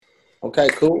Okay,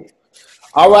 cool.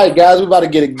 All right, guys, we about to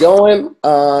get it going.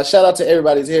 Shout out to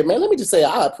everybody's here, man. Let me just say,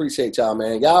 I appreciate y'all,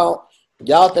 man.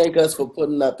 Y'all thank us for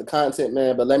putting up the content,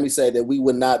 man. But let me say that we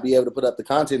would not be able to put up the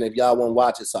content if y'all wouldn't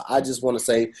watch it. So I just want to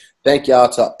say thank y'all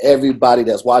to everybody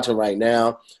that's watching right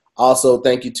now. Also,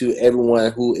 thank you to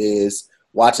everyone who is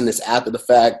watching this after the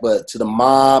fact, but to the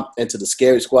mob and to the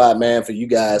Scary Squad, man, for you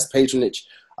guys patronage,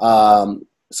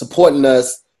 supporting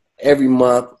us every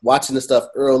month, watching the stuff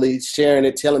early, sharing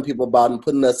it, telling people about it, and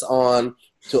putting us on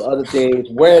to other things,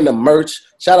 wearing the merch.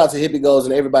 Shout out to Hippie Goals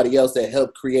and everybody else that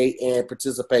helped create and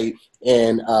participate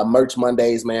in Merch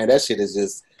Mondays, man. That shit is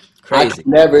just crazy. I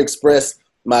can never express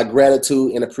my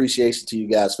gratitude and appreciation to you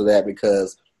guys for that,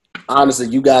 because honestly,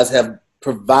 you guys have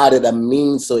provided a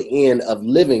means to end of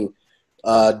living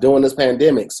during this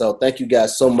pandemic. So thank you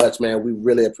guys so much, man. We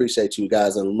really appreciate you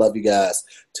guys and love you guys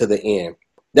to the end.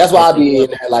 That's why I be in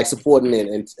there, like, supporting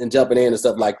and jumping in and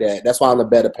stuff like that. That's why I'm a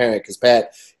better parent, because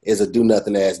Pat is a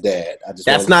do-nothing ass dad.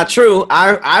 That's not true.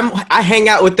 I hang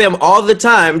out with them all the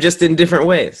time, just in different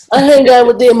ways. I hang out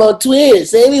with them on Twitch.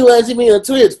 Say anyone see me on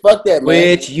Twitch. Fuck that,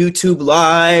 man. Twitch, YouTube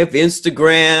Live,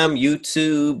 Instagram,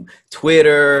 YouTube,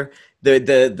 Twitter.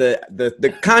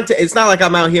 The content. It's not like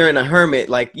I'm out here in a hermit,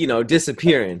 like,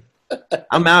 disappearing.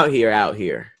 I'm out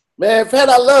here. Man, Pat,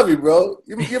 I love you, bro.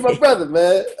 You're my brother,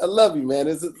 man. I love you, man.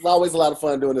 It's always a lot of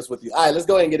fun doing this with you. All right, let's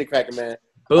go ahead and get it cracking, man.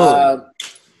 Boom.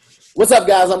 What's up,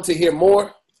 guys? I'm To Hear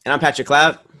More. And I'm Patrick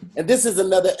Cloud. And this is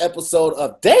another episode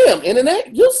of Damn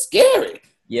Internet, You're Scary.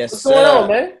 Yes, What's going on,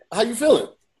 man? How you feeling?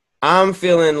 I'm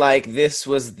feeling like this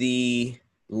was the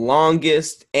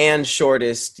longest and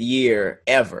shortest year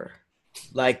ever.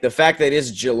 Like, the fact that it's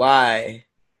July...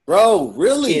 Bro,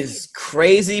 really? Is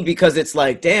crazy, because it's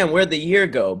like, damn, where'd the year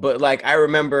go? But, like, I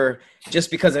remember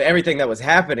just because of everything that was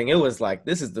happening, it was like,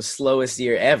 this is the slowest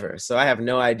year ever. So I have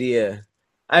no idea.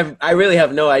 I really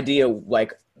have no idea,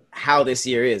 like, how this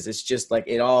year is. It's just like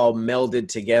it all melded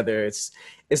together. It's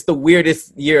the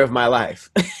weirdest year of my life.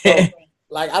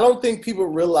 Like, I don't think people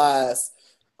realize,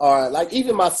 or like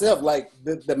even myself, like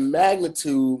the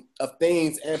magnitude of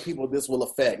things and people this will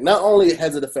affect. Not only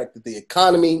has it affected the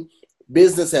economy,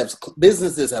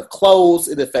 businesses have closed.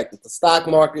 It affected the stock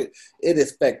market. It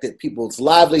affected people's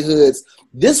livelihoods.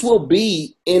 This will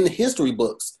be in history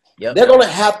books. Yep. They're going to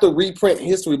have to reprint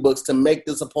history books to make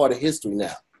this a part of history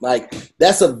now. Like,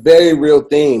 that's a very real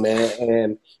thing, man.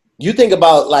 And you think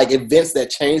about, like, events that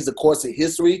changed the course of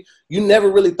history. I never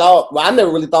really thought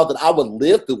that I would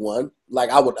live through one.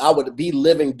 Like, I would be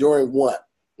living during one.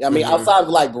 I mean, outside of,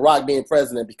 like, Barack being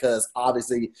president, because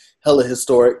obviously hella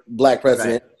historic Black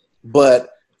president. Right. But,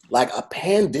 like, a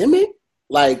pandemic,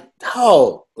 like,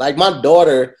 like, my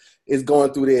daughter is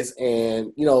going through this,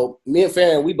 and, me and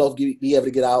Farron, we both be able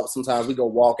to get out. Sometimes we go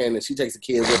walking, and she takes the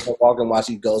kids with her walking while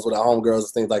she goes with her homegirls and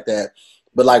things like that.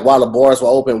 But, like, while the bars were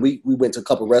open, we went to a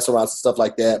couple restaurants and stuff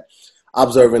like that,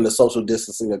 observing the social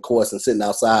distancing, of course, and sitting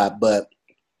outside. But,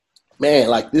 man,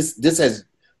 like, this has,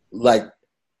 like,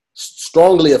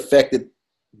 strongly affected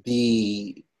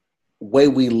the way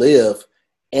we live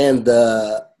and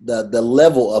the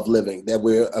level of living that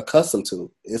we're accustomed to.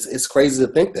 It's crazy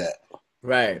to think that.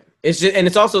 Right.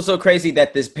 It's also so crazy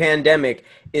that this pandemic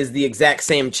is the exact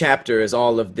same chapter as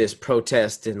all of this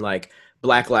protest and, like,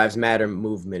 Black Lives Matter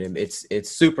movement. And it's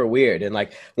super weird. And,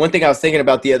 like, one thing I was thinking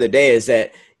about the other day is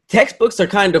that textbooks are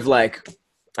kind of like,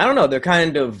 I don't know,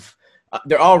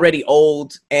 they're already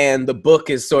old, and the book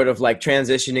is sort of like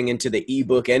transitioning into the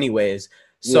ebook anyways.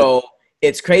 So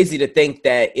it's crazy to think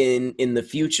that in the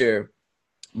future,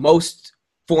 most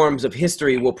forms of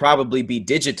history will probably be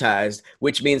digitized,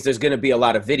 which means there's going to be a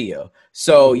lot of video.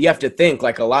 So you have to think,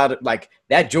 like, a lot of, like,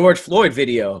 that George Floyd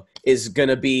video is going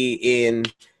to be in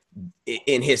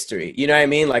history. You know what I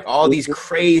mean? Like, all these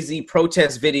crazy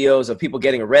protest videos of people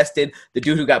getting arrested, the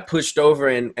dude who got pushed over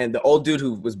and the old dude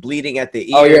who was bleeding at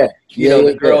the ear,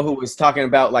 the girl who was talking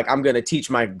about, like, I'm going to teach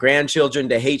my grandchildren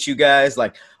to hate you guys.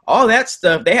 Like, all that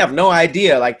stuff, they have no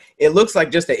idea. Like, it looks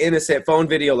like just an innocent phone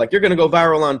video. Like, you're going to go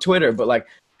viral on Twitter, but, like,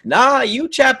 nah, you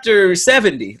chapter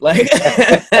 70. Like,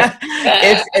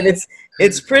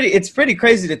 it's pretty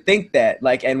crazy to think that,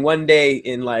 like, and one day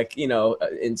in, like,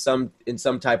 in some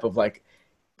type of, like,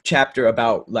 chapter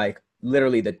about, like,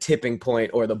 literally the tipping point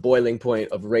or the boiling point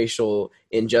of racial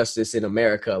injustice in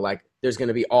America, like, there's going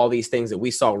to be all these things that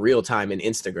we saw real time in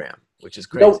Instagram, which is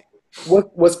crazy.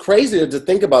 What's crazier to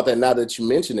think about that, now that you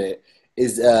mention it,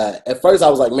 is at first I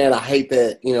was like, man, I hate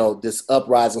that, this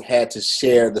uprising had to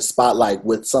share the spotlight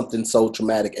with something so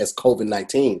traumatic as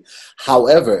COVID-19.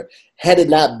 However, had it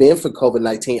not been for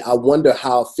COVID-19, I wonder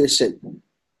how efficient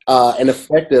and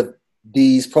effective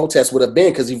these protests would have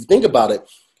been. Because if you think about it,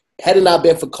 Had it not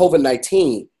been for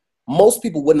COVID-19, most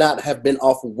people would not have been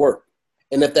off of work.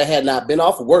 And if they had not been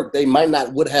off of work, they might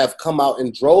not would have come out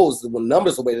in droves with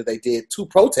numbers the way that they did to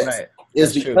protest. Right.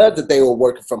 It's because that they were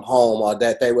working from home or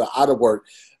that they were out of work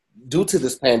due to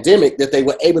this pandemic that they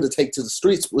were able to take to the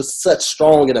streets with such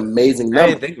strong and amazing numbers. I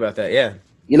didn't think about that, yeah.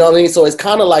 You know what I mean? So it's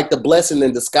kind of like the blessing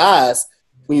in disguise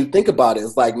when you think about it.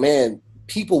 It's like, man,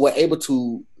 people were able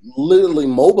to literally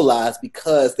mobilize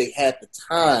because they had the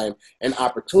time and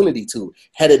opportunity to.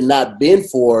 Had it not been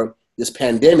for this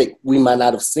pandemic, we might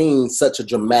not have seen such a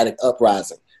dramatic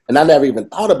uprising. And I never even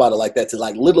thought about it like that to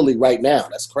like literally right now.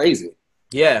 That's crazy.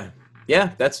 Yeah,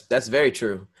 that's very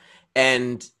true.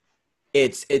 And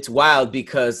it's wild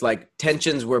because like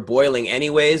tensions were boiling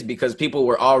anyways because people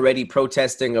were already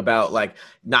protesting about like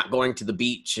not going to the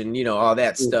beach and all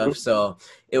that stuff. So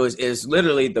it was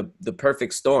literally the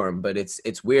perfect storm. But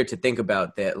it's weird to think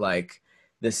about that, like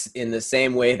this in the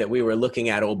same way that we were looking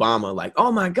at Obama, like,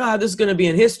 oh my God, this is going to be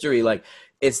in history. Like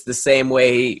it's the same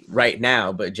way right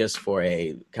now, but just for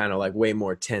a kind of like way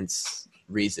more tense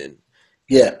reason.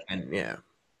 Yeah. And yeah.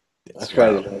 That's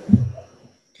crazy.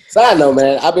 Side note,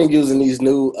 man, I've been using these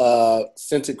new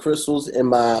scented crystals in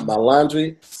my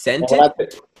laundry. Scented? Like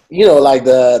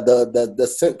the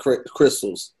scent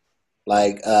crystals.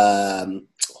 Like,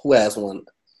 who has one?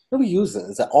 What are we using?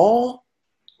 Is that All?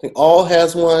 I think All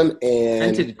has one.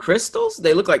 And scented crystals?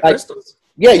 They look like crystals?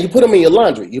 Yeah, you put them in your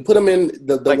laundry. You put them in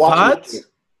the like pods? Machine.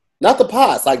 Not the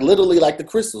pods, like literally like the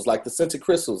crystals, like the scented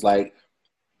crystals. Like,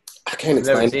 I can't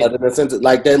explain it other than scented.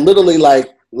 Like, they're literally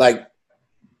like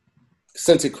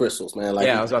scented crystals, man. Like,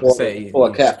 yeah, I was about to say for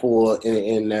a cat full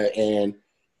in there, and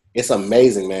it's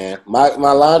amazing, man. My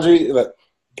laundry, like,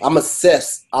 I'm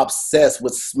obsessed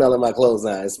with smelling my clothes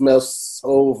now. It smells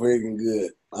so freaking good.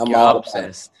 I'm all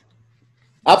obsessed.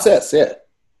 Obsessed, yeah.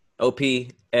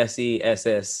 OPSESSED.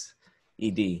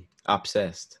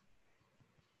 Obsessed.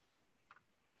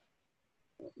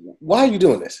 Why are you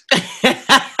doing this?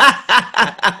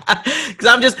 Because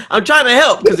I'm trying to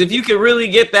help. Because if you can really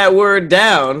get that word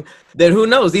down, then who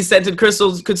knows? These scented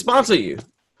crystals could sponsor you.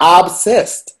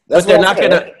 Obsessed. But they're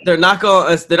not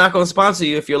gonna sponsor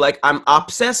you if you're like, I'm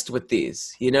obsessed with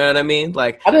these. You know what I mean?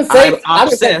 Like, I didn't say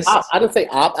obsessed. I didn't say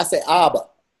ob. I say ob.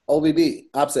 OBB.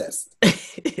 Obsessed.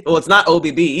 Well, it's not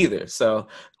OBB either. So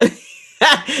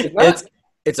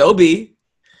it's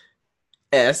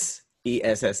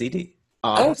OBSESSED.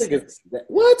 I don't think it's that.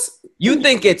 What? You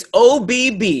think it's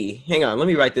OBB? Hang on, let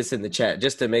me write this in the chat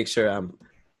just to make sure I'm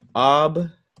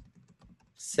obsessed.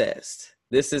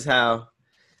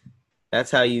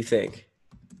 That's how you think.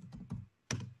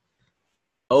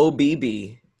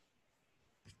 OBB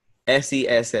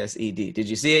SESSED. Did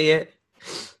you see it yet?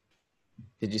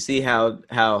 Did you see how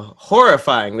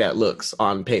horrifying that looks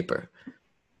on paper?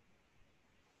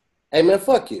 Hey man,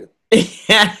 fuck you.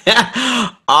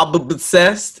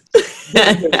 Obsessed.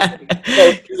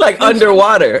 He's like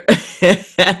underwater.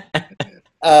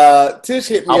 Tish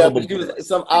hit me up.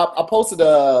 I posted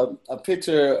a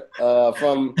picture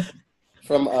from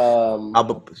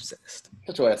obsessed.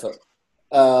 Put your ass up.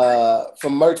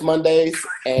 From Merch Mondays,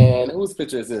 and whose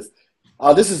picture is this?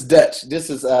 Oh, this is Dutch. This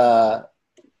is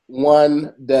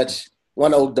one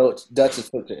old Dutch's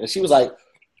picture, and she was like,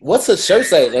 "What's her shirt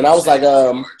say?" And I was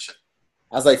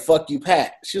like, "Fuck you,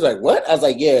 Pat." She was like, "What?" I was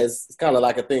like, "Yeah, it's kind of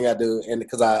like a thing I do," and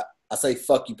because I say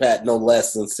 "fuck you, Pat" no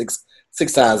less than six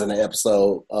times in the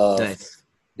episode. Nice.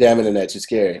 Damn internet, you're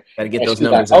scary. Gotta get those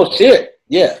numbers. Like, oh shit,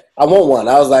 yeah, I want one.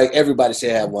 I was like, everybody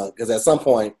should have one because at some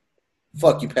point,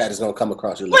 "fuck you, Pat" is gonna come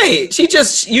across your lips. Wait,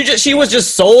 she was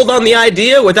just sold on the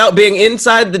idea without being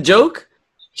inside the joke.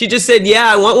 She just said,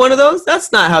 "Yeah, I want one of those."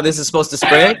 That's not how this is supposed to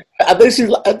spread. I think she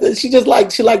liked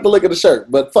the look of the shirt,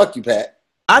 but "fuck you, Pat."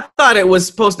 I thought it was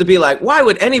supposed to be like, why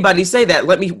would anybody say that?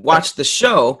 Let me watch the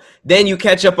show. Then you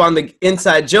catch up on the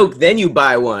inside joke. Then you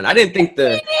buy one. I didn't think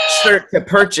the shirt to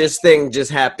purchase thing just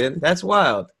happened. That's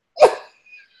wild.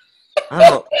 I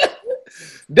don't.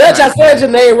 Dutch, I said your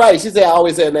name right. She said I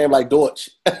always say a name like Deutsch.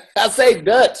 I say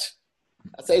Dutch.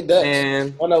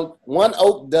 Man. One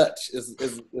Oak Dutch is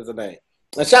a name.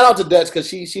 And shout out to Dutch because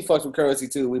she fucks with currency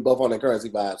too. We both on the currency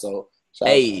vibe. So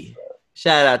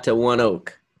shout out to One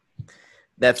Oak.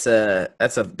 That's a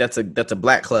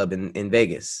black club in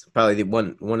Vegas. Probably the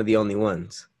one of the only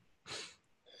ones.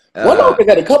 One Oak they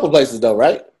got a couple places though,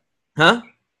 right? Huh?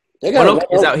 They got One Oak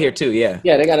is out here too. Yeah.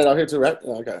 Yeah, they got it out here too, right?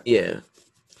 Oh, okay. Yeah,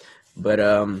 but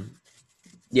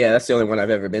yeah, that's the only one I've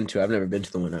ever been to. I've never been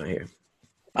to the one out here.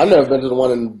 I've never been to the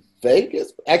one in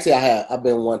Vegas. Actually, I have. I've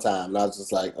been one time, and I was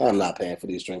just like, I'm not paying for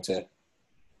these drinks here.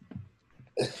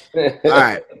 All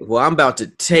right. Well, I'm about to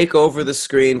take over the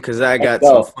screen because I got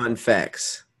some fun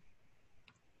facts.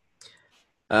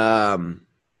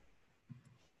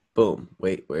 Boom.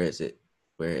 Wait, where is it?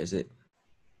 Where is it?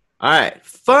 All right.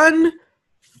 Fun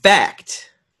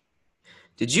fact.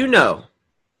 Did you know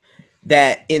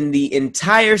that in the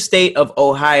entire state of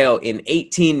Ohio in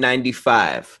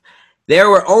 1895, there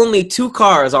were only 2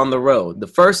 cars on the road, the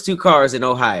first 2 cars in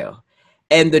Ohio,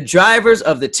 and the drivers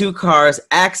of the 2 cars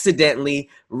accidentally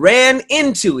ran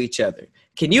into each other?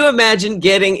 Can you imagine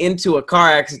getting into a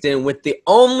car accident with the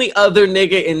only other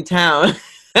nigga in town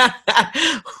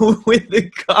with the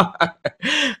car?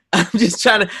 I'm just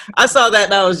trying to, I saw that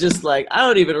and I was just like, I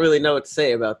don't even really know what to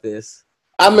say about this.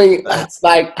 I mean,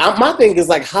 like, my thing is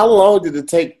like, how long did it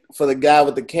take for the guy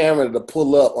with the camera to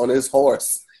pull up on his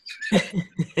horse?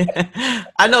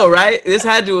 I know, right? This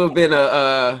had to have been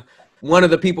one of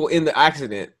the people in the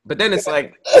accident. But then it's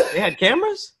like, they had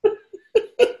cameras?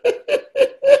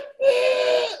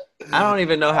 I don't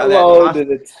even know how long did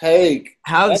it take?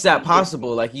 How is that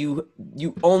possible? Like you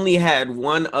only had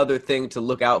one other thing to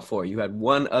look out for. You had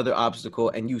one other obstacle,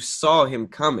 and you saw him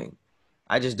coming.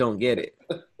 I just don't get it.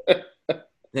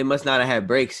 They must not have had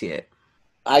brakes yet.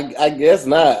 I guess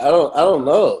not. I don't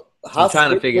know. I'm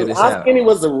trying to figure this out. How skinny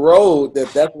was the road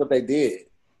that's what they did?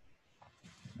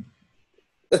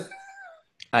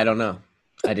 I don't know.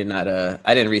 I did not.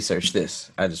 I didn't research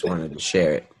this. I just wanted to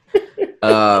share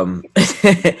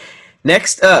it.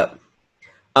 Next up,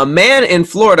 a man in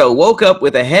Florida woke up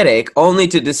with a headache only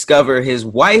to discover his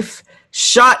wife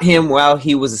shot him while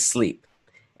he was asleep,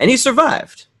 and he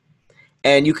survived.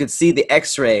 And you could see the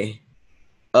X-ray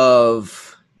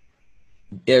of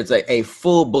there's like a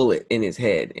full bullet in his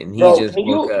head, and he just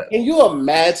woke up. Can you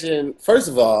imagine? First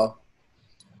of all,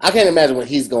 I can't imagine what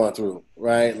he's going through,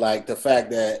 right? Like the fact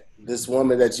that this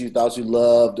woman that you thought you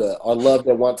loved or loved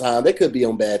at one time, they could be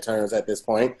on bad terms at this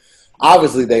point.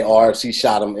 Obviously, they are. She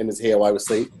shot him in his head while he was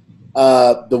asleep.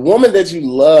 The woman that you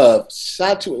loved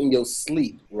shot you in your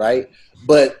sleep, right?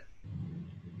 But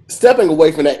stepping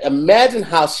away from that, imagine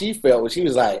how she felt when she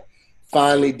was like,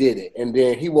 finally did it. And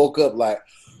then he woke up like,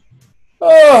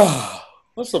 oh,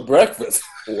 what's for breakfast?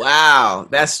 Wow,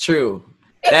 that's true.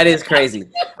 That is crazy.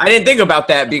 I didn't think about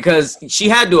that because she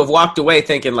had to have walked away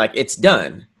thinking like it's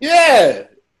done. Yeah.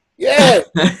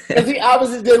 Because he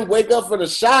obviously didn't wake up for the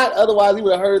shot. Otherwise, he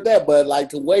would have heard that. But like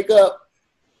to wake up,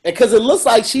 and because it looks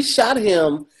like she shot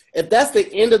him. If that's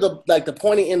the end of the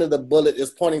pointing end of the bullet is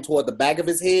pointing toward the back of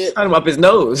his head. Shot him up his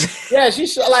nose. Yeah, she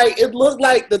shot, like, it looked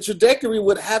like the trajectory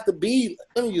would have to be,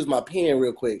 let me use my pen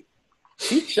real quick.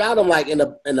 She shot him like in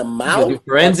the mouth.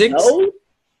 Forensics?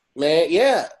 Man,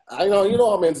 yeah. You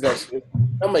know I'm into that shit.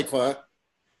 Don't make fun.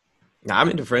 Nah, I'm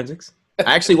into forensics.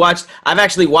 I've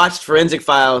actually watched Forensic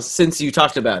Files since you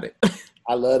talked about it.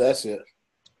 I love that shit.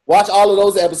 Watch all of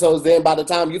those episodes, then by the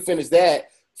time you finish that,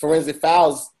 Forensic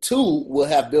Files 2 will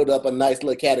have built up a nice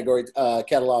little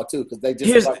catalog too, because they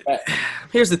just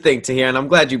here's the thing, Tahir, and I'm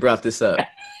glad you brought this up.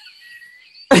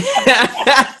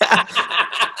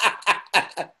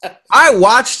 I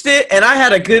watched it and I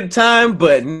had a good time,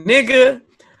 but nigga,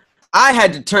 I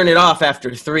had to turn it off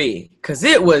after 3 because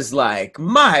it was like,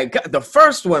 my God, the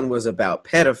first one was about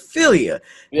pedophilia.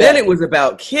 Yeah. Then it was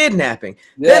about kidnapping.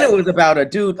 Yeah. Then it was about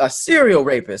a serial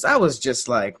rapist. I was just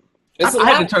like, I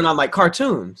had to turn on like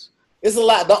cartoons. It's a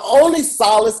lot. The only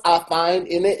solace I find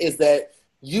in it is that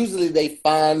usually they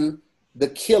find the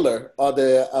killer or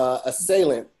the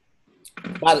assailant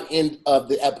by the end of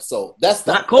the episode. That's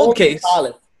the not cold case.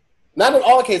 Solace. Not in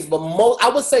all cases, but I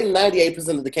would say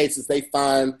 98% of the cases they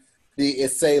find the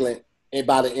assailant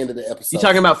by the end of the episode. You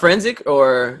talking about Forensic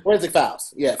or Forensic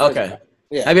Files? Yeah. Okay. Files.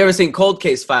 Yeah. Have you ever seen Cold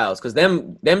Case Files? Because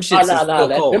them shits still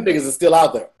cold. Them niggas are still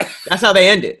out there. That's how they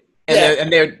end it.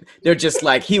 And they're just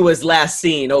like, he was last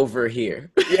seen over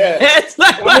here. Yeah. It's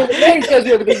like, the name tells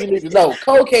you everything you need to know.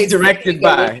 Cold Case directed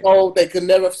by cold. They could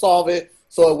never solve it,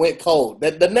 so it went cold.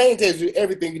 The name tells you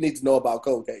everything you need to know about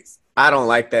Cold Case. I don't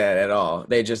like that at all.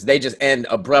 They just end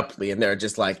abruptly, and they're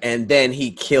just like, and then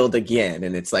he killed again,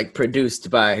 and it's like produced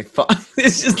by.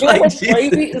 It's just like what's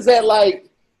crazy is that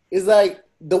is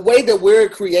the way that we're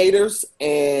creators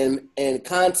and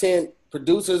content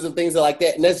producers and things like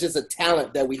that, and that's just a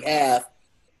talent that we have.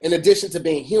 In addition to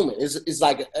being human, it's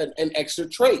like an extra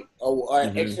trait or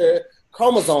an extra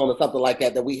chromosome or something like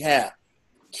that we have.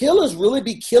 Killers really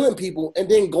be killing people and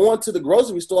then going to the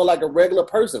grocery store like a regular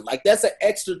person. Like that's an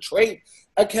extra trait,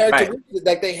 a characteristic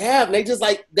that they have. And they just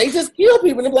kill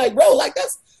people and they're like, bro, like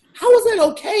how is that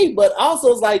okay? But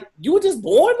also it's like, you were just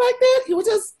born like that? You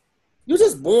were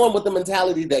just born with the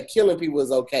mentality that killing people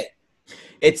is okay.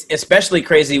 It's especially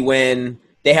crazy when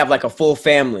they have like a full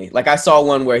family. Like I saw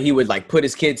one where he would like put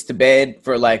his kids to bed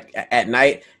for like at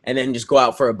night and then just go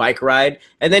out for a bike ride.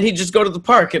 And then he'd just go to the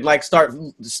park and like start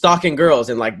stalking girls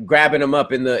and like grabbing them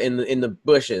up in the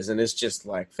bushes. And it's just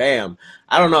like, fam,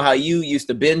 I don't know how you used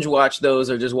to binge watch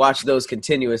those or just watch those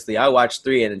continuously. I watched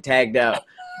 3 and then tagged out,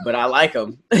 but I like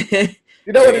them.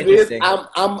 You know what it is?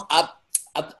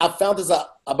 I found this out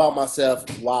about myself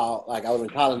while like I was in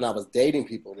college and I was dating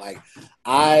people. Like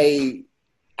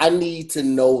I need to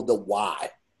know the why.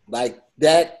 Like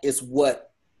that is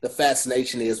what the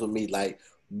fascination is with me. Like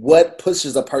what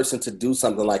pushes a person to do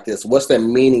something like this? What's their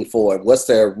meaning for it? What's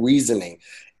their reasoning?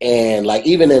 And like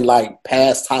even in like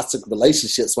past toxic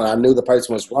relationships, when I knew the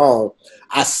person was wrong,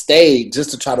 I stayed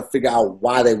just to try to figure out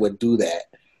why they would do that.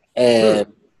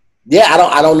 And yeah,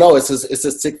 I don't know. It's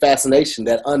a sick fascination.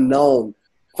 That unknown,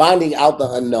 finding out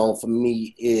the unknown for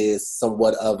me is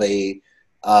somewhat of a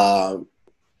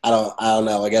I don't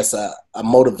know. I guess a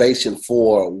motivation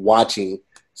for watching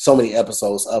so many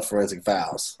episodes of Forensic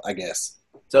Files. I guess.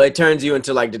 So it turns you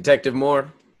into like Detective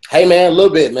Moore. Hey man, a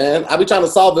little bit, man. I be trying to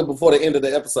solve it before the end of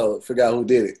the episode. Figure out who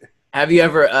did it. Have you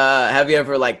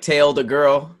ever like tailed a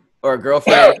girl or a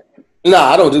girlfriend? No,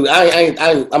 I don't do.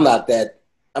 I'm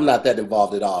not that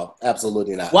involved at all.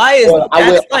 Absolutely not. Why is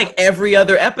that's like every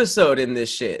other episode in this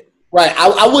shit? Right.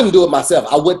 I wouldn't do it myself.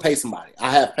 I would pay somebody.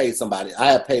 I have paid somebody. I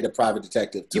have paid a private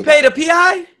detective. You paid a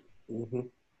PI? Mm-hmm.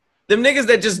 Them niggas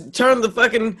that just turn the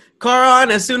fucking car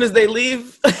on as soon as they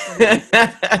leave?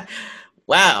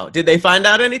 Wow. Did they find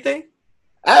out anything?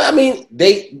 I mean,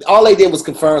 all they did was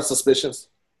confirm suspicions.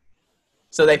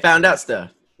 So they found out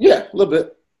stuff? Yeah, a little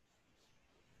bit.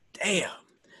 Damn.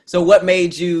 So what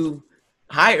made you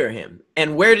hire him?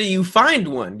 And where do you find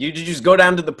one? You just go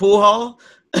down to the pool hall?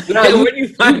 No, where do you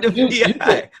find a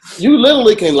PI? You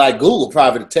literally can like Google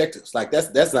private detectives. Like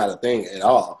that's not a thing at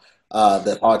all.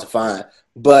 That's hard to find.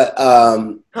 But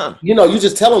you know, you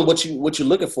just tell them what you're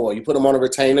looking for. You put them on a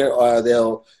retainer, or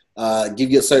they'll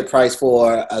give you a certain price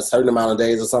for a certain amount of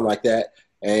days or something like that,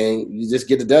 and you just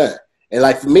get it done. And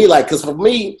like for me, because for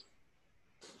me,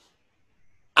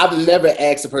 I've never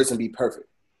asked a person to be perfect.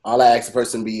 All I ask a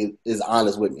person to be is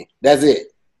honest with me. That's it.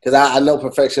 Because I know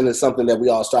perfection is something that we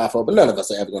all strive for, but none of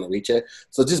us are ever going to reach it.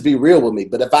 So just be real with me.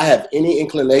 But if I have any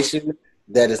inclination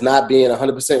that is not being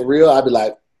 100% real, I'd be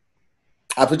like,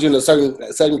 I put you in a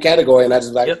certain category, and I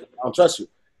just like, I don't trust you.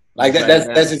 Like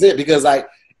that's just it. Because like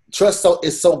trust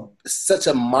is such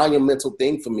a monumental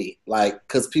thing for me. Like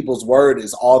because people's word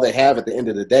is all they have at the end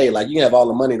of the day. Like you can have all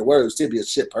the money in the world, still be a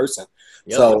shit person.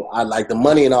 Yep. So I like the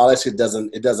money and all that shit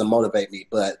doesn't motivate me.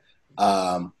 But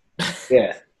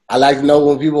yeah. I like to know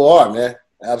when people are, man.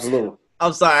 Absolutely.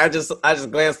 I'm sorry. I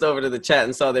just glanced over to the chat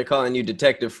and saw they're calling you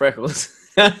Detective Freckles.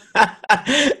 I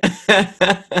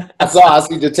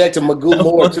see Detective Magoo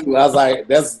Moore too. I was like,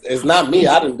 it's not me.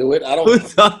 I didn't do it. I don't.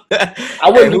 Who's on that?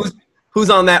 Who's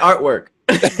on that artwork?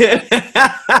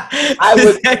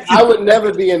 I would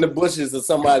never be in the bushes of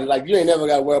somebody. Like you ain't never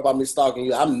got to worry about me stalking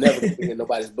you. I'm never gonna be in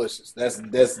nobody's bushes.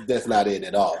 That's not it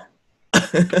at all.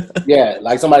 Yeah,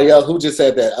 like somebody else who just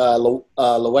said that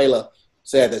Luella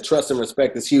said that trust and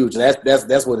respect is huge, and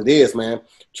that's what it is, man.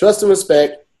 Trust and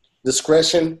respect,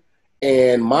 discretion,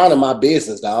 and minding my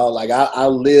business, dog. Like I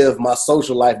live my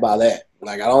social life by that.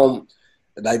 Like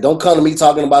don't come to me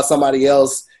talking about somebody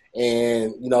else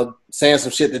and saying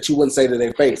some shit that you wouldn't say to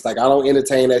their face. Like I don't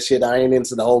entertain that shit. I ain't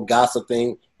into the whole gossip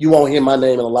thing. You won't hear my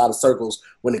name in a lot of circles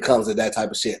when it comes to that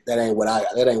type of shit. That ain't what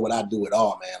I do at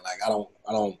all, man. Like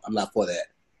I'm not for that.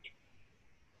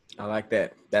 I like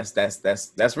that.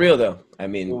 That's real though. I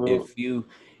mean, if you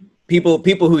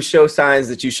people who show signs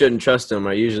that you shouldn't trust them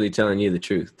are usually telling you the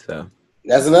truth. So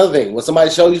that's another thing. When somebody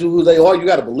shows you who they are, you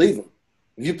got to believe them.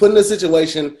 If you put in a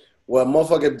situation where a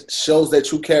motherfucker shows their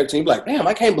true character, you be like, damn,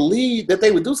 I can't believe that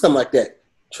they would do something like that.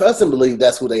 Trust and believe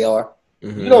that's who they are.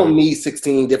 Mm-hmm. You don't need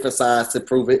 16 different signs to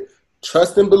prove it.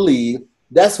 Trust and believe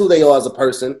that's who they are as a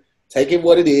person. Take it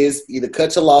what it is. Either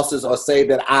cut your losses or say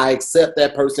that I accept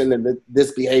that person and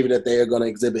this behavior that they're going to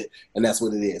exhibit, and that's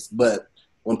what it is. But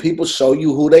when people show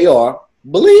you who they are,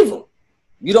 believe them.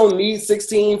 You don't need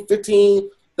 16, 15,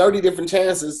 30 different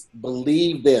chances.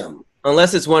 Believe them.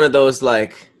 Unless it's one of those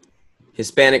like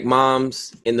Hispanic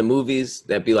moms in the movies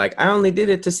that be like, I only did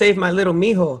it to save my little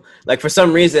mijo. Like for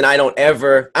some reason, I don't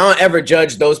ever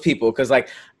judge those people because like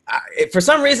for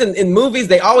some reason in movies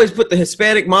they always put the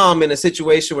Hispanic mom in a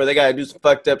situation where they gotta do some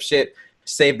fucked up shit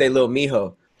to save their little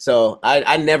mijo. So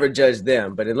I never judge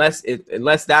them. But unless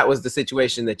that was the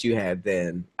situation that you had,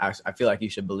 then I feel like you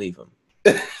should believe them.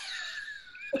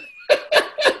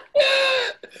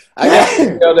 I got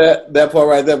to know that part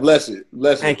right there. Bless you.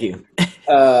 Thank you.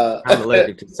 I'm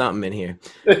allergic to something in here.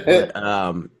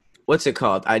 But what's it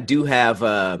called? I do have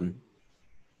a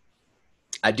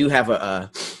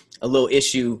little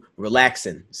issue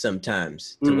relaxing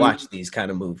sometimes to watch these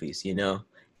kind of movies, you know?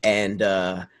 And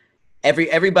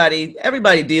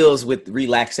everybody deals with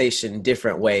relaxation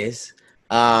different ways.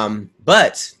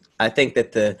 But I think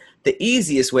that the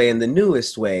easiest way and the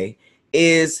newest way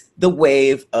is the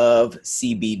wave of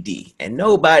CBD. And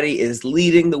nobody is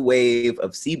leading the wave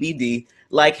of CBD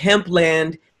like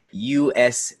Hempland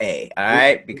USA, all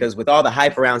right? Because with all the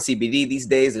hype around CBD these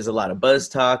days, there's a lot of buzz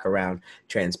talk around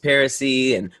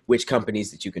transparency and which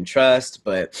companies that you can trust.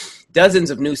 But dozens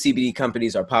of new CBD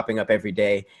companies are popping up every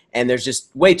day, and there's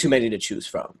just way too many to choose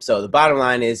from. So the bottom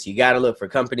line is you got to look for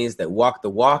companies that walk the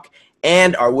walk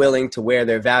and are willing to wear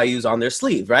their values on their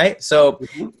sleeve, right? So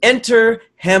enter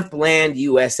Hempland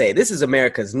USA. This is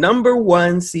America's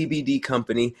 #1 CBD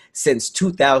company since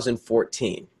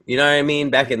 2014. You know what I mean?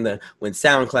 Back in when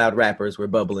SoundCloud rappers were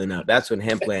bubbling up, that's when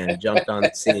Hempland jumped on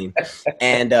the scene.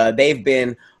 And they've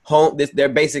been they're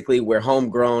basically where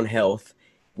homegrown health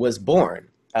was born.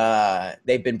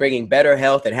 They've been bringing better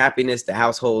health and happiness to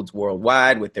households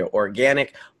worldwide with their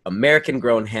organic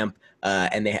American-grown hemp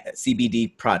and they have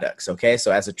CBD products. Okay,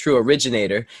 so as a true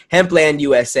originator, Hempland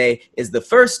USA is the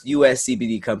first U.S.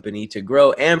 CBD company to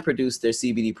grow and produce their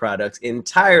CBD products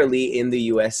entirely in the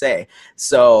USA.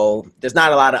 So there's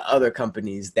not a lot of other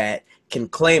companies that can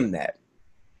claim that.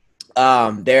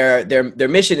 Their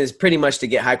mission is pretty much to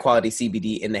get high quality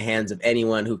CBD in the hands of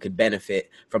anyone who could benefit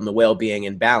from the well-being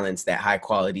and balance that high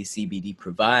quality CBD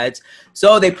provides.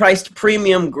 So they priced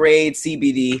premium grade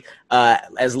CBD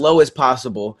as low as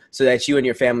possible so that you and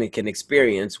your family can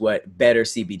experience what better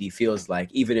CBD feels like,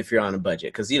 even if you're on a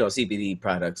budget. Because, you know, CBD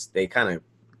products, they kind of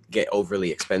get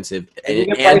overly expensive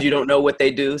and you don't know what they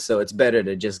do. So it's better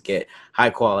to just get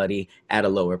high quality at a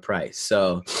lower price.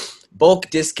 So bulk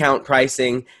discount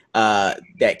pricing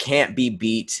that can't be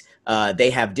beat. They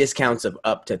have discounts of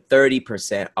up to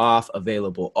 30% off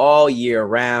available all year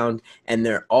round, and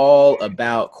they're all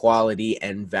about quality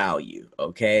and value.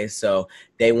 Okay, so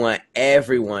they want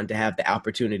everyone to have the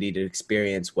opportunity to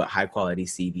experience what high quality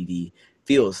CBD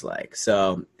feels like.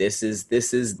 So this is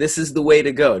the way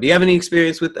to go. Do you have any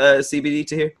experience with CBD,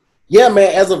 Tahir? Yeah,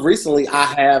 man. As of recently, I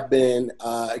have been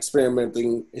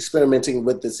experimenting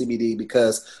with the CBD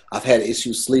because I've had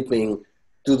issues sleeping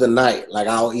through the night. Like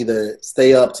I'll either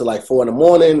stay up to like 4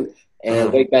 a.m.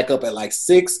 and wake back up at like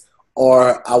 6,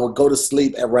 or I would go to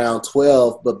sleep around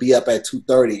 12 but be up at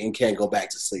 2:30 and can't go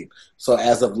back to sleep. So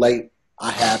as of late,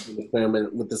 I have been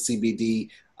experimenting with the CBD,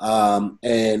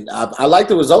 and I like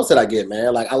the results that I get,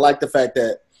 man. Like I like the fact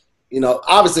that, you know,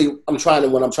 obviously when I'm trying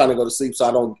to go to sleep,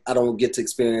 so I don't get to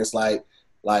experience like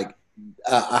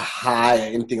a high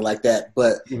or anything like that,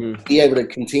 but be able to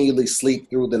continually sleep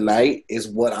through the night is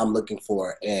what I'm looking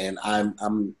for, and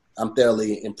I'm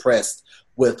thoroughly impressed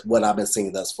with what I've been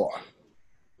seeing thus far.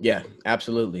 Yeah,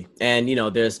 absolutely. And, you know,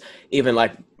 there's even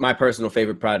like my personal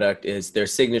favorite product is their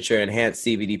signature enhanced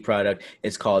CBD product.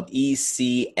 It's called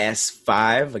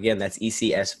ECS5. Again, that's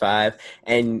ECS5.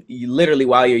 And you literally,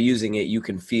 while you're using it, you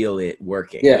can feel it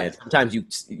working. Yeah. And sometimes you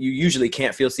usually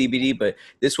can't feel CBD, but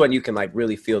this one you can like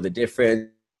really feel the difference.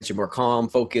 You're more calm,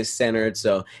 focused, centered.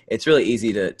 So it's really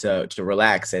easy to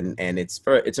relax, and it's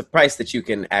a price that you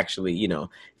can actually, you know,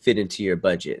 fit into your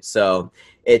budget. So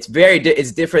it's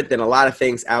it's different than a lot of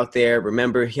things out there.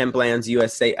 Remember, Hempland's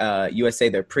USA,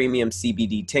 their premium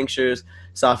CBD tinctures,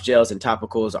 soft gels, and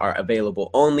topicals are available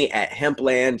only at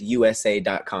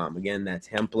hemplandusa.com. Again, that's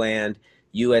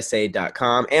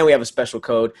hemplandusa.com. And we have a special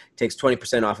code, takes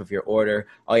 20% off of your order.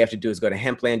 All you have to do is go to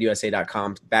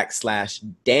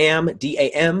hemplandusa.com/DAM,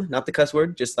 DAM, not the cuss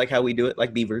word, just like how we do it,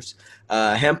 like beavers.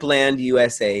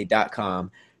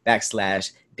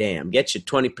 hemplandusa.com/DAM. Get your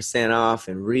 20% off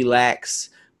and relax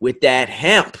with that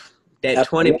hemp. That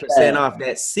 20% off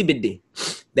that CBD.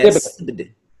 That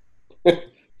CBD.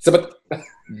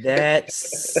 That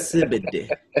CBD.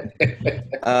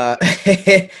 All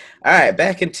right,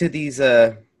 back into these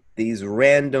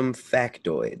random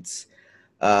factoids.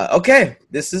 Okay,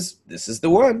 this is the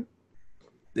one.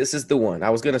 This is the one.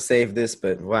 I was gonna save this,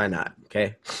 but why not?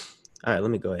 Okay. All right, let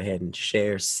me go ahead and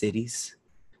share cities.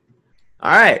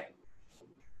 All right.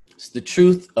 It's the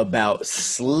truth about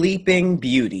Sleeping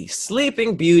Beauty.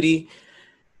 Sleeping Beauty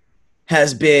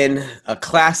has been a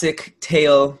classic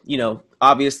tale, you know,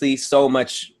 obviously so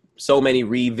many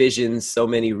revisions, so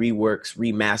many reworks,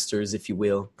 remasters, if you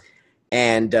will.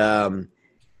 And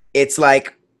it's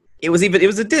like, it was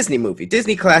a Disney movie,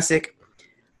 Disney classic.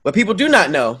 What people do not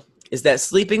know is that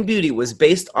Sleeping Beauty was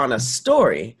based on a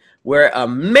story where a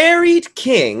married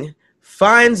king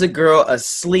finds a girl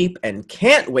asleep and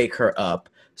can't wake her up,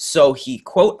 so he,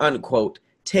 quote unquote,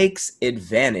 takes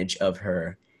advantage of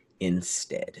her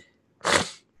instead.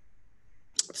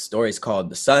 The story's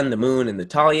called The Sun, the Moon, and the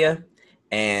Talia.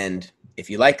 And if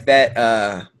you like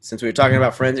that, since we were talking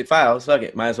about Forensic Files, fuck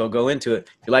it, might as well go into it.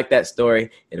 If you like that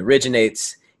story, it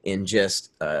originates in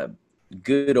just a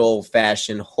good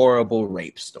old-fashioned horrible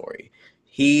rape story.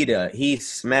 He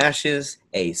smashes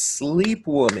a sleep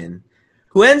woman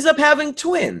who ends up having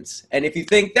twins. And if you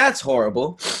think that's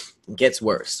horrible, it gets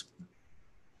worse.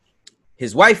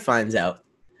 His wife finds out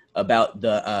about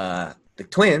the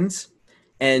twins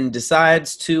and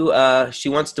decides to she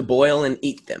wants to boil and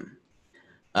eat them.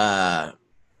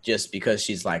 Just because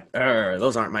she's like,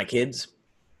 those aren't my kids.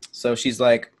 So she's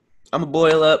like, I'm gonna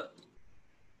boil up,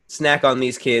 snack on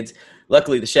these kids.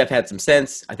 Luckily, the chef had some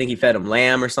sense. I think he fed them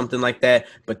lamb or something like that.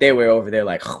 But they were over there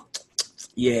like,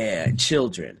 yeah,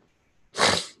 children.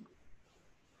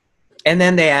 And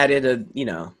then they added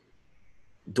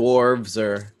dwarves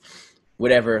or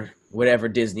whatever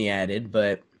Disney added.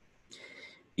 But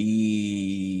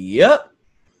yep.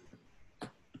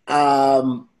 You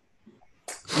know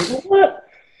what?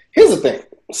 Here's the thing.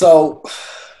 So,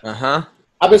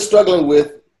 I've been struggling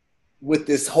with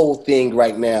this whole thing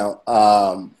right now.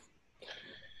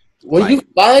 When you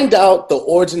find out the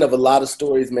origin of a lot of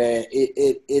stories, man,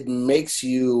 it makes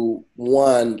you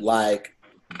like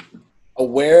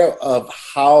aware of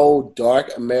how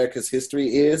dark America's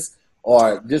history is,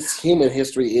 or just human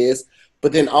history is.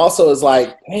 But then also it's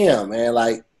like, damn, man,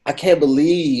 like I can't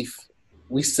believe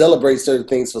we celebrate certain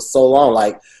things for so long.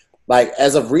 Like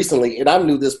as of recently, and I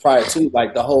knew this prior to,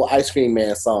 like the whole Ice Cream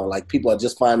Man song. Like people are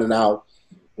just finding out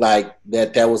like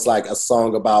that was like a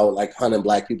song about like hunting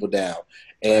black people down,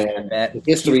 and the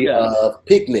history of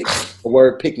picnics, the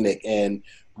word picnic, and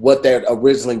what that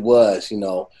originally was, and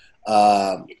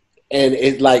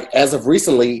it like as of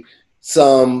recently,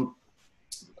 some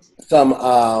of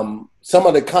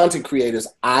the content creators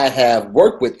I have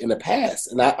worked with in the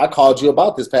past, and I called you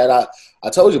about this, Pat. I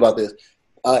told you about this.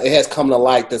 It has come to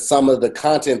light that some of the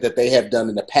content that they have done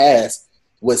in the past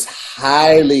was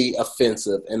highly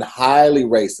offensive and highly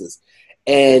racist.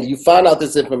 And you find out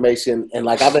this information, and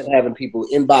like I've been having people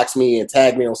inbox me and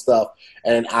tag me on stuff,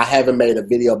 and I haven't made a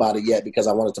video about it yet because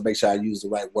I wanted to make sure I use the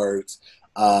right words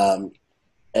and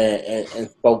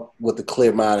spoke with a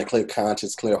clear mind and clear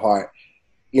conscience, clear heart.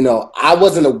 I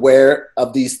wasn't aware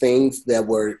of these things that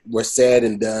were said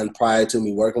and done prior to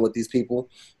me working with these people.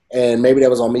 And maybe that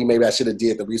was on me. Maybe I should have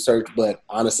did the research. But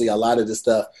honestly, a lot of this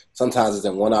stuff sometimes is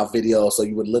in one-off videos, so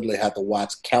you would literally have to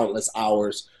watch countless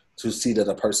hours to see that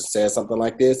a person said something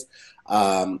like this.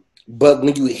 But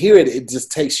when you hear it, it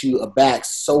just takes you aback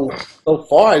so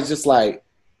far. It's just like,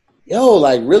 yo,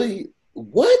 like really,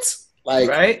 what? Like,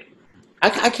 right?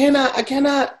 I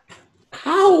cannot.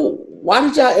 How? Why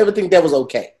did y'all ever think that was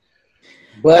okay?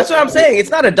 But that's what I'm saying. It's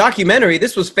not a documentary.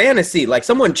 This was fantasy. Like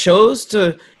someone chose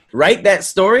to write that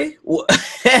story.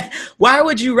 Why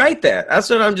would you write that? That's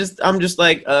what I'm just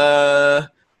like,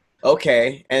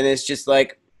 okay. And it's just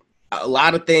like a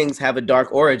lot of things have a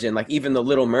dark origin. Like even the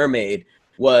Little Mermaid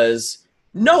was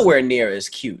nowhere near as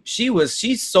cute. She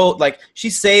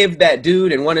saved that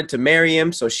dude and wanted to marry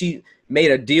him. So she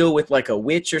made a deal with like a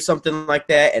witch or something like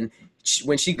that. And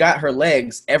when she got her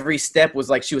legs, every step was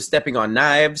like she was stepping on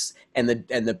knives, and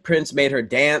the prince made her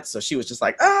dance. So she was just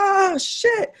like, ah,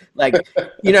 shit. Like,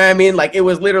 you know what I mean? Like it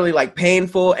was literally like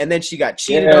painful. And then she got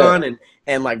cheated on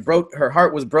and like her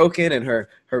heart was broken, and her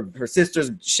sisters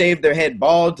shaved their head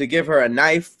bald to give her a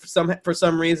knife for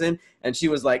some reason. And she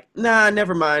was like, nah,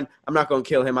 never mind. I'm not going to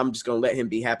kill him. I'm just going to let him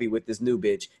be happy with this new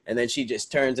bitch. And then she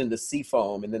just turns into sea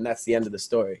foam. And then that's the end of the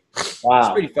story. Wow. It's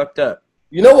pretty fucked up.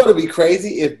 You know what would be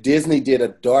crazy if Disney did a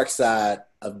dark side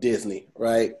of Disney,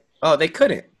 right? Oh, they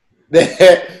couldn't.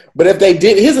 But if they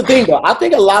did, here's the thing though. I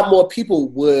think a lot more people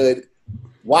would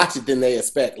watch it than they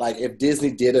expect. Like if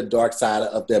Disney did a dark side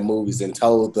of their movies and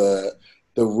told the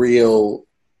real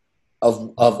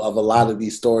of a lot of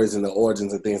these stories and the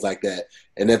origins and things like that.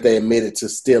 And if they admitted to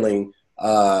stealing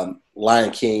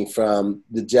Lion King from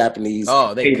the Japanese.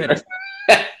 Oh, they couldn't.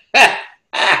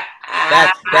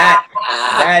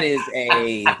 That is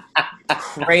a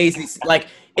crazy, like,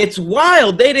 it's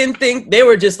wild. They didn't think, they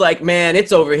were just like, man,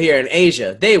 it's over here in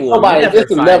Asia. They will never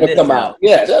come out.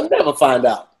 Yeah, they'll never find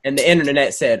out. And the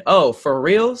internet said, oh, for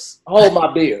reals? Hold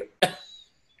my beer.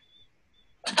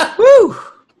 Woo!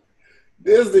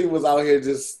 Disney was out here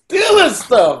just stealing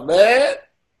stuff, man.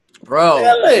 Bro,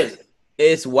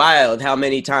 it's wild how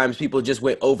many times people just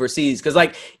went overseas. Because,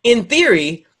 like, in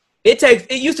theory,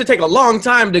 it used to take a long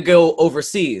time to go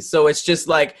overseas. So it's just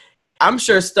like, I'm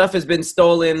sure stuff has been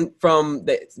stolen from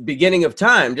the beginning of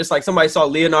time. Just like somebody saw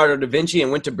Leonardo da Vinci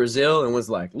and went to Brazil and was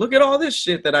like, look at all this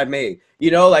shit that I made.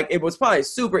 You know, like it was probably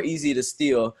super easy to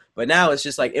steal, but now it's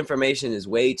just like information is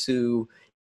way too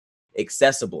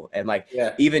accessible. And like,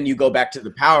 even you go back to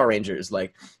the Power Rangers,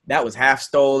 like that was half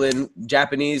stolen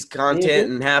Japanese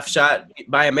content and half shot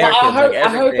by Americans. Well, I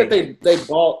heard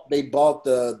that they bought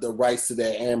the rights to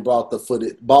that and bought the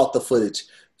footage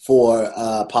for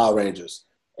Power Rangers.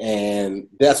 And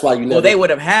that's why well, they would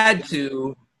have had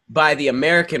to buy the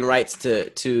American rights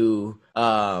to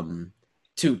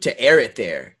air it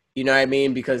there. You know what I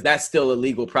mean? Because that's still a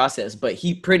legal process. But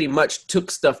he pretty much took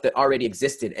stuff that already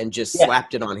existed and just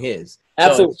slapped it on his.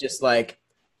 Absolutely. So it's just like,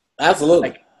 absolutely.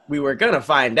 Like we were gonna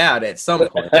find out at some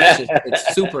point.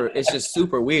 It's just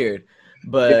super weird.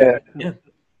 But yeah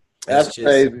that's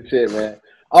crazy shit, man.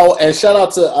 Oh, and shout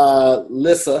out to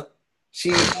Lissa. She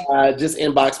just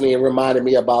inboxed me and reminded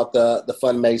me about the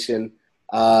Funimation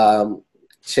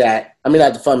chat. I mean,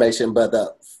 not the Funimation, but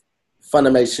the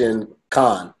Funimation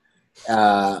Con.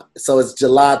 So it's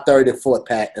July 3rd and 4th,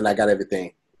 Pat, and I got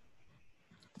everything.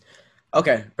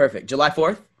 Okay, perfect. July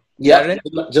 4th? Yeah,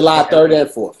 July 3rd and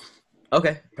 4th.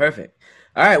 Okay, perfect.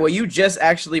 All right, well, you just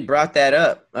actually brought that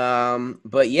up.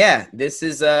 But yeah, this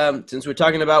is, since we're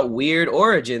talking about weird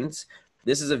origins,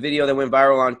 this is a video that went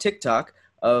viral on TikTok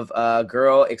of a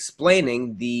girl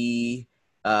explaining the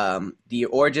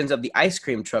origins of the Ice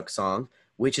Cream Truck song,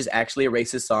 which is actually a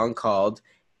racist song called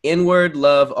N-Word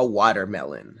Love a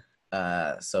Watermelon.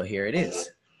 So here it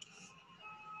is.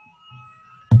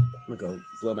 I'm gonna go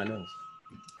blow my nose.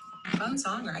 Fun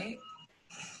song, right?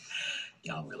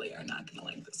 Y'all really are not gonna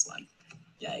like this one.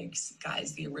 Yikes.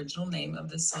 Guys, the original name of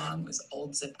this song was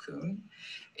Old Zip Coon.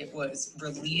 It was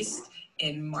released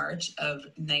in March of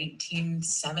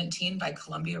 1917 by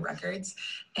Columbia Records,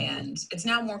 and it's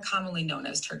now more commonly known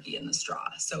as Turkey in the Straw.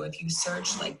 So if you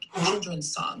search like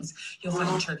children's songs, you'll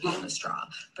find Turkey in the Straw.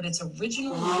 But its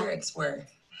original lyrics were,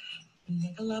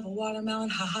 nigga love a watermelon,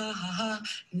 ha ha ha ha.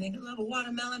 Nigga love a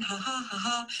watermelon, ha ha ha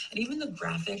ha. And even the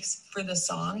graphics for the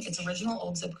song, its original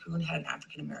Old Zip Coon had an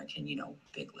African-American,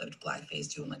 big-lipped blackface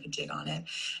doing like a jig on it.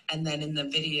 And then in the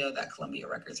video that Columbia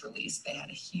Records released, they had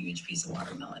a huge piece of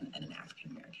watermelon and an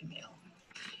African-American male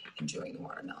enjoying the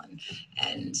watermelon.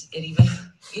 And it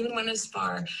even went as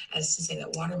far as to say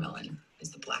that watermelon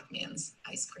is the black man's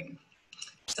ice cream.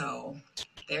 So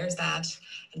there's that.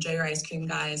 Enjoy your ice cream,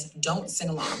 guys. Don't sing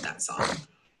along with that song.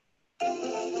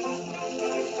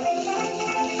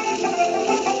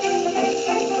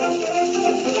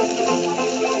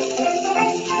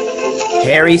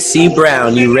 Harry C.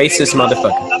 Brown, you racist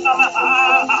motherfucker.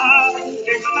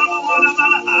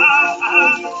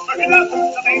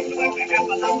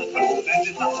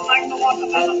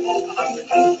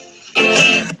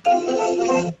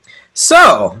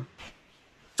 So,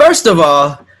 first of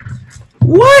all,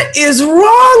 what is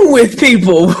wrong with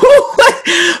people?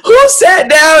 Who sat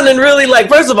down and really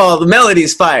first of all, the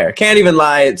melody's fire. Can't even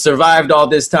lie. It survived all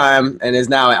this time and is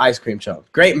now an ice cream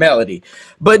chump. Great melody.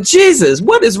 But Jesus,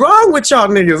 what is wrong with y'all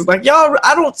niggas? Like y'all,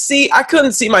 I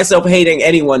couldn't see myself hating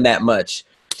anyone that much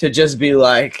to just be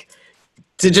like,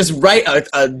 to just write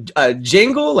a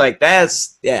jingle like that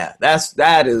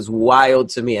is wild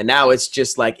to me. And now it's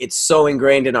just like, it's so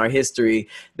ingrained in our history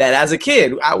that as a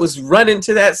kid, I was running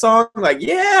to that song like,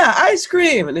 yeah, ice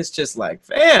cream. And it's just like,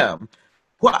 fam,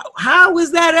 how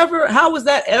was that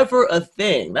ever a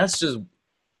thing? That's just,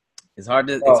 it's hard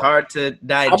to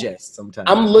digest sometimes.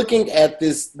 I'm looking at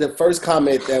the first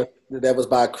comment that was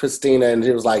by Christina, and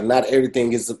it was like, not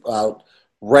everything is about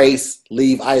race,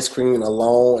 leave ice cream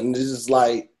alone. And it's just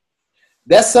like,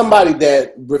 that's somebody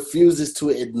that refuses to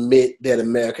admit that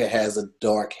America has a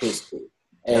dark history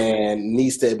and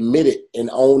needs to admit it and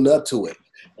own up to it.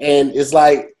 And it's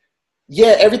like,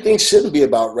 yeah, everything shouldn't be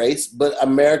about race, but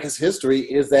America's history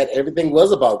is that everything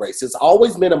was about race. It's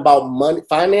always been about money,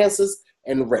 finances,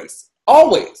 and race.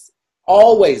 Always.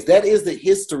 That is the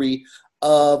history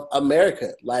of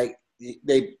America. Like,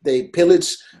 they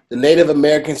pillaged the Native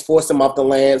Americans, forced them off the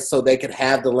land so they could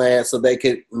have the land, so they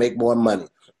could make more money.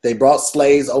 They brought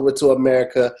slaves over to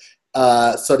America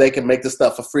so they can make the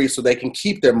stuff for free, so they can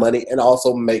keep their money and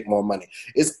also make more money.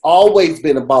 It's always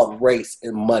been about race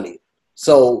and money.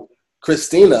 So,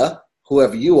 Christina,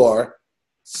 whoever you are,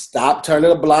 stop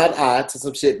turning a blind eye to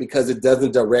some shit because it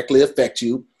doesn't directly affect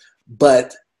you,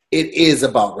 but it is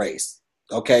about race.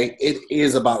 Okay? It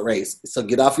is about race. So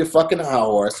get off your fucking high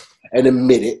horse and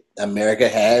admit it. America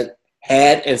had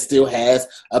and still has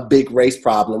a big race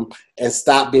problem, and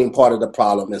stop being part of the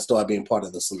problem and start being part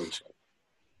of the solution.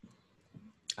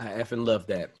 I effing love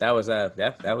that. That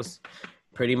was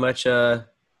pretty much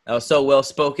So well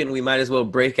spoken, we might as well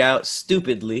break out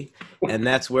stupidly, and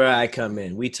that's where I come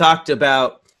in. We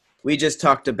just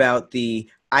talked about the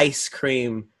ice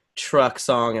cream truck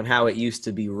song and how it used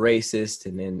to be racist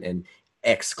and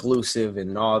exclusive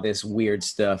and all this weird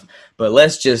stuff. But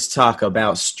let's just talk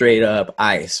about straight up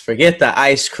ice. Forget the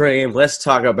ice cream. Let's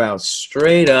talk about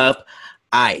straight up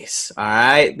ice. All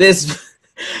right. This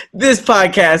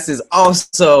podcast is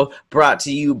also brought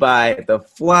to you by the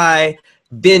Fly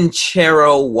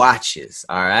Vincero watches.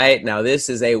 All right. Now this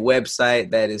is a website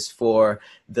that is for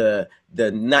the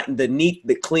neat,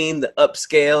 the clean, the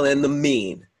upscale, and the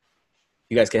mean.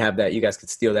 You guys can have that. You guys can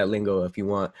steal that lingo if you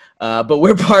want. But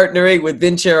we're partnering with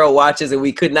Vincero watches, and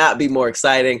we could not be more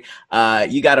exciting.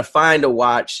 You got to find a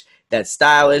watch that's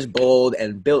stylish, bold,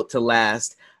 and built to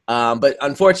last. But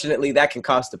unfortunately, that can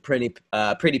cost a pretty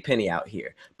penny out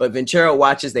here. But Vincero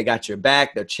watches, they got your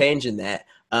back. They're changing that.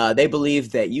 They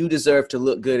believe that you deserve to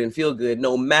look good and feel good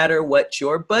no matter what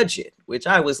your budget, which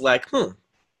I was like,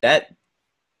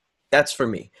 that's for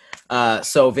me.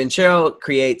 So Vincero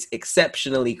creates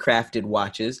exceptionally crafted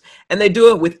watches, and they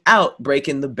do it without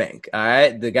breaking the bank. All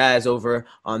right. The guys over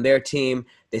on their team,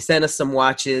 they sent us some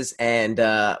watches, and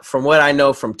from what I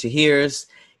know from Tahir's,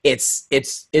 it's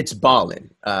balling.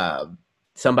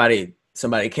 Somebody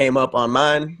came up on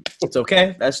mine. It's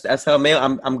okay. That's how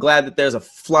mail. I'm glad that there's a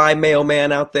fly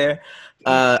mailman out there.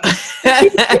 At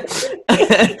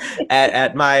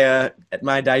my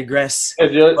digress.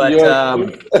 But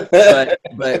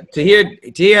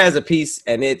Tahir has a piece,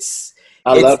 and it's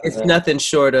nothing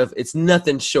short of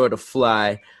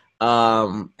fly.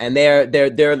 And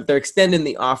they're extending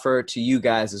the offer to you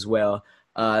guys as well.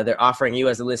 They're offering you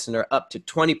as a listener up to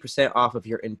 20% off of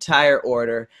your entire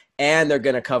order, and they're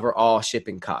going to cover all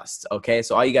shipping costs. Okay,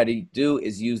 so all you got to do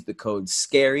is use the code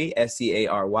SCARY,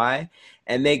 SCARY,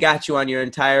 and they got you on your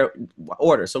entire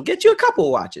order. So get you a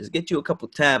couple watches, get you a couple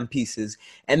timepieces,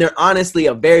 and they're honestly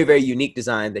a very, very unique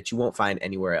design that you won't find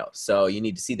anywhere else. So you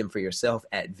need to see them for yourself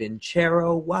at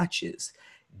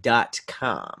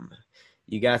VinceroWatches.com.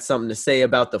 You got something to say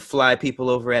about the fly people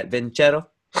over at Vincero?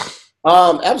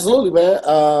 Absolutely, man.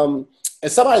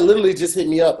 And somebody literally just hit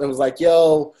me up and was like,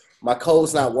 yo, my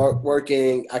code's not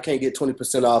working. I can't get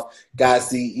 20% off.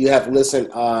 Guys, you have to listen.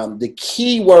 The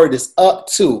keyword is up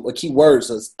to, or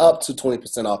keywords is up to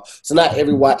 20% off. So not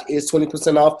every watch is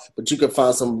 20% off, but you can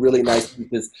find some really nice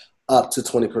pieces up to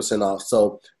 20% off.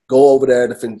 So go over there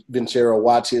to Vincero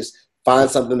watches, find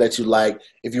something that you like.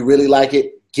 If you really like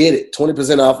it, get it.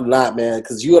 20% off or not, man,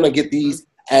 because you're going to get these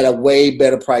at a way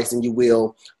better price than you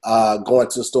will going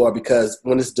to the store, because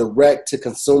when it's direct to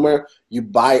consumer, you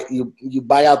buy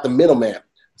out the middleman.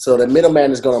 So the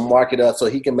middleman is going to mark it up so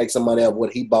he can make some money of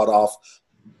what he bought off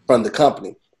from the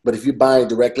company. But if you're buying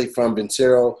directly from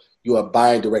Vincero, you are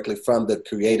buying directly from the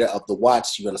creator of the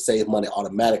watch. You're going to save money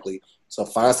automatically. So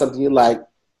find something you like,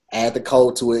 add the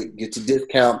code to it, get your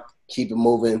discount, keep it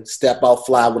moving, step out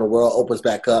fly when the world opens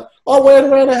back up, or wear it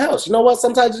around the house. You know what?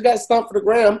 Sometimes you got to stomp for the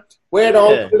gram. Wear it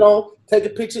on, put it on, take a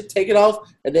picture, take it off,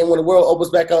 and then when the world opens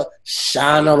back up,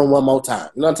 shine on them one more time.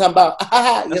 You know what I'm talking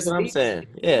about? That's what I'm saying.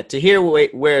 Yeah, Tahir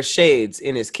wears shades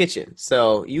in his kitchen.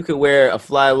 So you could wear a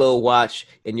fly little watch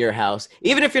in your house,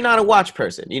 even if you're not a watch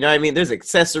person. You know what I mean? There's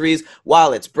accessories,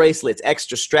 wallets, bracelets,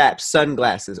 extra straps,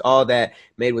 sunglasses, all that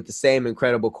made with the same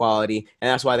incredible quality. And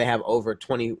that's why they have over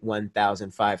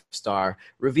 21,000 5-star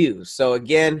reviews. So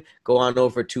again, go on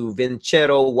over to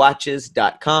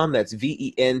VinceroWatches.com. That's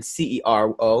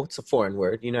VENCERO. It's a foreign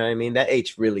word. You know what I mean? That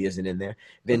H really isn't in there.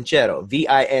 Vincero,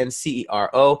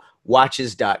 VINCERO,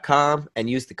 watches.com, and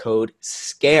use the code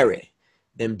SCARY.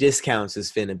 Them discounts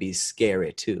is finna be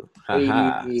scary too.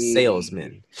 Haha.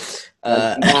 Salesman.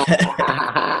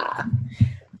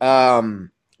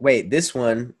 Wait, this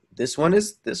one's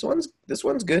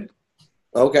good.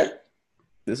 Okay.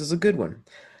 This is a good one.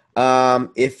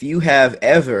 If you have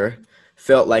ever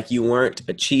felt like you weren't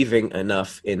achieving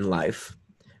enough in life,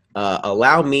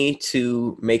 allow me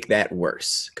to make that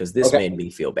worse, because this made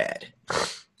me feel bad.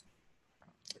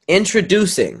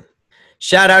 Introducing,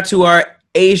 shout out to our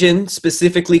Asian,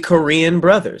 specifically Korean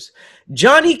brothers.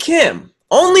 Johnny Kim,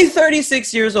 only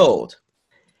 36 years old,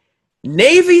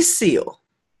 Navy SEAL,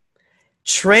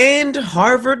 trained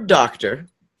Harvard doctor,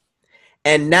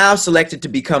 and now selected to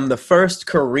become the first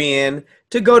Korean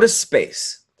to go to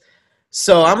space.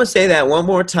 So I'm going to say that one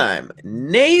more time.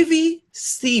 Navy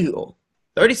SEAL,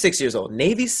 36 years old,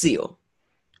 Navy SEAL,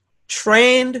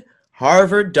 trained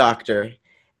Harvard doctor,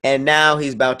 and now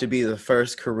he's about to be the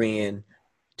first Korean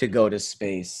to go to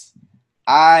space.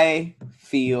 I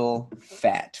feel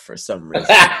fat for some reason.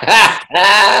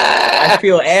 I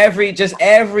feel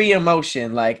every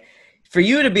emotion. Like, for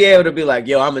you to be able to be like,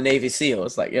 yo, I'm a Navy SEAL.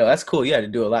 It's like, yo, that's cool. You had to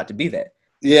do a lot to be that.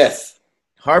 Yes.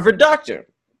 Harvard doctor.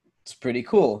 It's pretty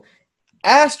cool.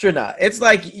 Astronaut. It's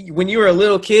like when you were a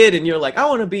little kid and you're like, I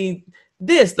want to be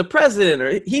this, the president,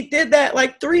 or he did that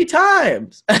like 3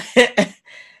 times.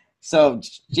 So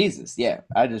Jesus, yeah,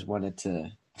 I just wanted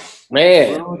to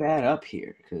throw that up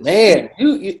here. Man,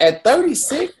 you at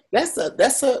 36,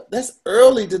 that's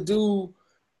early to do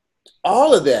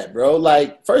all of that, bro.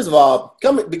 Like, first of all,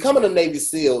 becoming a Navy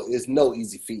SEAL is no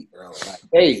easy feat, bro. Like,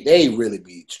 they really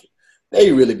be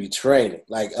training.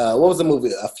 Like, what was the movie?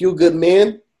 A Few Good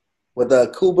Men with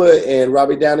Cuba and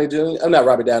Robert Downey Jr. I'm not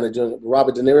Robert Downey Jr.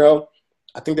 Robert De Niro.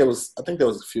 I think there was A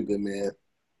Few Good Men,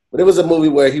 but it was a movie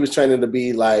where he was training to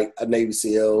be like a Navy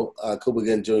SEAL. Cuba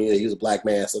Gooding Jr. He was a black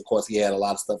man, so of course he had a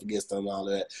lot of stuff against him and all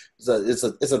that.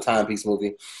 It's a timepiece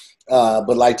movie.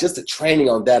 But like just the training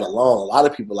on that alone, a lot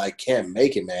of people like can't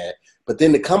make it, man. But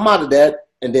then to come out of that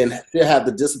and then still have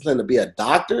the discipline to be a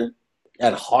doctor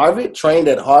at Harvard, trained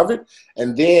at Harvard,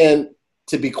 and then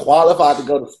to be qualified to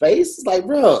go to space, it's like,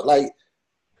 bro, like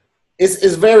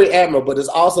it's very admirable. But it's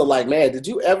also like, man, did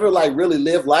you ever like really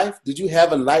live life? Did you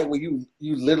have a night where you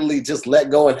literally just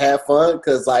let go and have fun?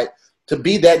 Because like to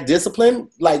be that disciplined,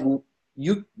 like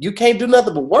you can't do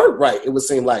nothing but work, right? It would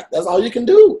seem like that's all you can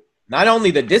do. Not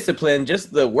only the discipline,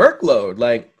 just the workload.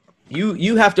 Like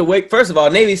you have to wait. First of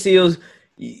all, Navy SEALs,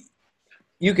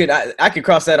 I could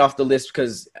cross that off the list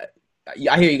because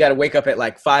I hear you got to wake up at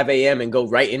like 5 a.m. and go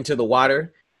right into the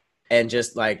water and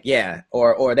just like, yeah.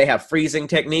 Or they have freezing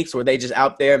techniques where they just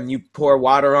out there and you pour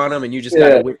water on them and you just got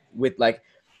to with like,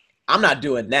 I'm not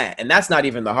doing that. And that's not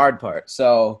even the hard part.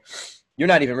 So you're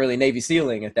not even really Navy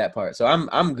SEAling at that part. So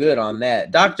I'm good on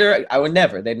that. Doctor, I would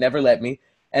never. They'd never let me.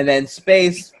 And then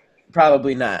space,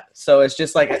 probably not. So it's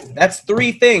just like that's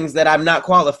 3 things that I'm not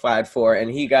qualified for, and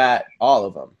he got all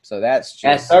of them. So that's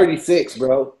just at 36,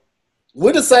 bro.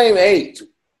 We're the same age.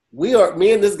 Me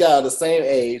and this guy are the same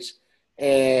age,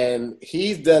 and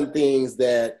he's done things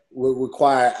that would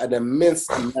require an immense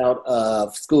amount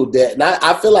of school debt. And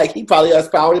I feel like he probably has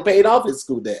already paid off his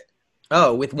school debt.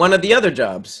 Oh, with one of the other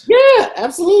jobs. Yeah,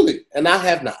 absolutely. And I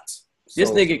have not.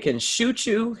 This nigga can shoot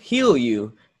you, heal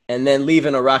you, and then leave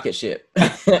in a rocket ship.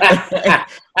 That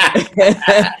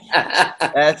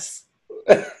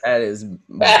is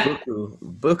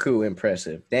buku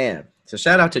impressive. Damn. So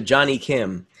shout out to Johnny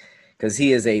Kim, because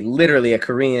he is literally a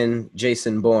Korean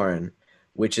Jason Bourne,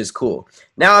 which is cool.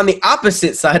 Now on the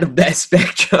opposite side of that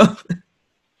spectrum,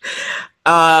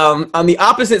 on the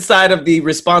opposite side of the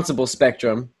responsible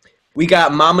spectrum, we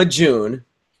got Mama June,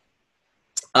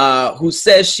 who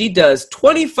says she does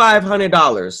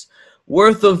 $2,500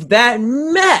 worth of that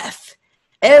meth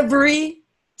every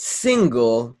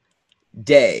single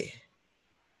day.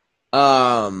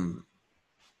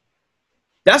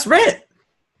 That's rent.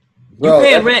 You're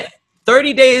paying rent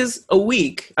 30 days a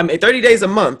week. 30 days a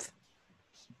month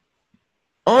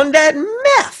on that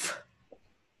meth.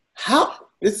 How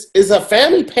is her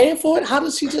family paying for it? How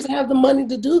does she just have the money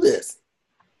to do this?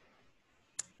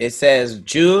 It says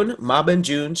Mama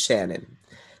June Shannon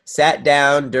sat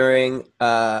down during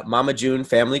Mama June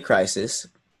family crisis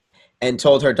and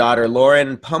told her daughter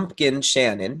Lauren Pumpkin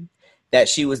Shannon that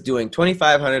she was doing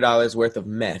 $2,500 worth of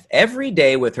meth every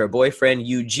day with her boyfriend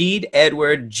Eugene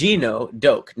Edward Gino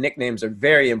Doak. Nicknames are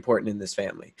very important in this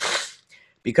family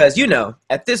because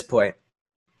at this point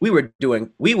we was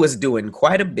doing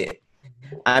quite a bit.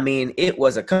 I mean, it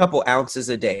was a couple ounces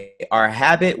a day. Our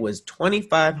habit was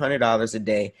 $2,500 a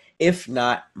day, if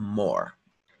not more.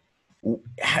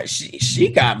 She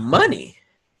got money.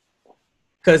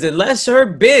 Because unless her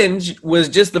binge was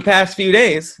just the past few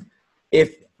days,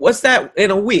 what's that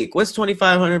in a week? What's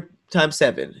 2,500 times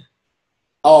 7?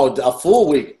 Oh, a full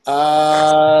week.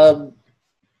 Well,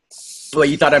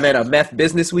 you thought I meant a meth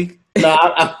business week? No,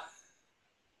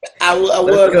 I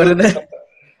would go to that.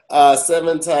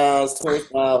 7 times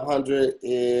 2,500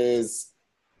 is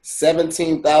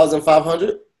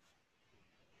 17,500.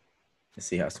 Let's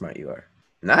see how smart you are.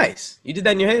 Nice. You did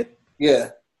that in your head?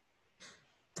 Yeah.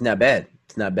 It's not bad.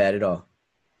 It's not bad at all.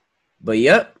 But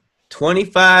yep,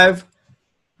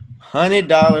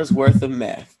 $2,500 worth of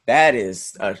meth. That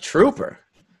is a trooper.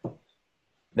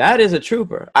 That is a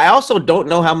trooper. I also don't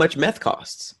know how much meth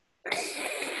costs.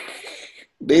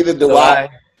 Neither do I.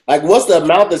 Like, what's the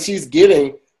amount that she's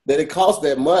getting that it costs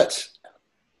that much?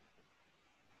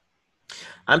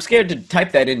 I'm scared to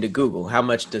type that into Google. How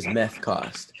much does meth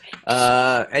cost?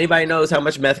 Anybody knows how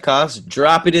much meth costs?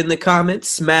 Drop it in the comments.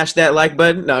 Smash that like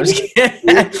button. No, I'm just kidding.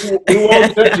 We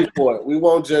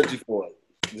won't judge you for it.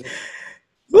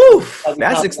 Woo,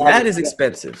 that is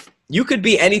expensive. You could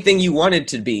be anything you wanted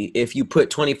to be if you put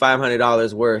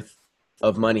 $2,500 worth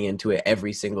of money into it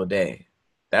every single day.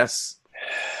 That's...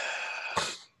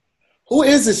 Who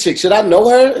is this chick? Should I know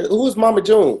her? Who is Mama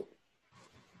June?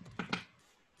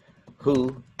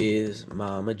 Who is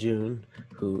Mama June?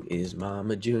 Who is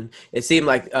Mama June? It seemed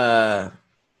like, oh,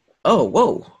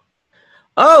 whoa.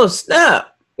 Oh,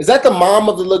 snap. Is that the mom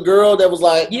of the little girl that was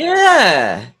like...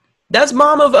 Yeah. That's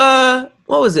mom of,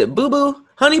 what was it? Boo Boo?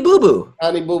 Honey Boo Boo.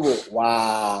 Honey Boo Boo.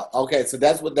 Wow. Okay, so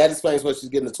that explains what she's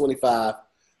getting the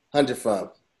 $2,500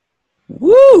 from.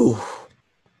 Woo.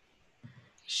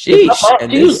 Sheesh.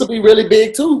 She used to be really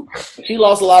big too. She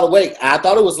lost a lot of weight. I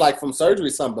thought it was like from surgery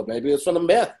or something, but maybe it's from the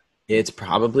meth. It's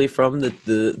probably from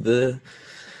the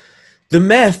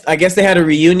meth. I guess they had a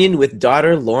reunion with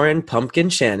daughter Lauren Pumpkin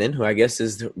Shannon, who I guess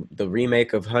is the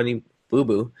remake of Honey Boo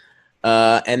Boo.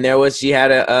 And she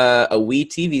had a wee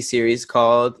TV series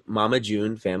called Mama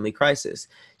June Family Crisis.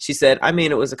 She said, I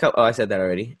mean, it was a couple. Oh, I said that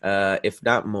already. If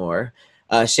not more.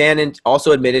 Shannon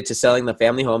also admitted to selling the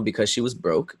family home because she was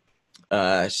broke.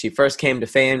 She first came to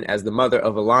fame as the mother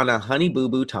of Alana Honey Boo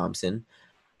Boo Thompson.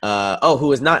 Who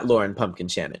was not Lauren Pumpkin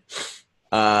Shannon.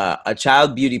 A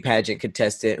child beauty pageant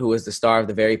contestant who was the star of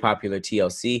the very popular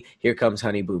TLC Here Comes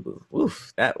Honey Boo Boo.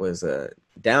 Oof, that was a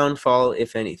downfall,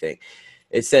 if anything.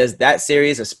 It says that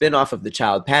series, a spinoff of the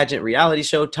child pageant reality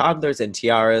show Toddlers and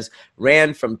Tiaras,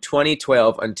 ran from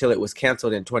 2012 until it was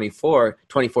canceled in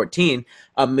 2014,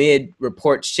 amid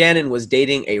reports Shannon was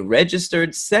dating a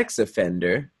registered sex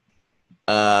offender,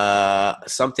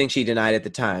 something she denied at the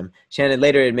time. Shannon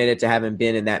later admitted to having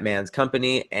been in that man's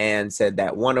company and said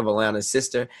that one of Alana's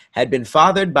sister had been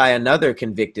fathered by another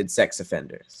convicted sex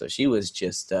offender. So she was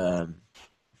just out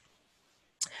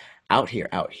here.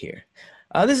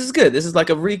 This is good. This is like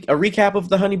a recap of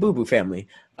the Honey Boo Boo family.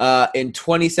 In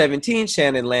 2017,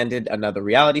 Shannon landed another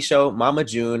reality show, Mama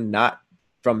June, Not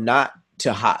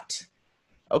to Hot.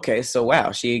 Okay, so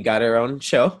wow, she got her own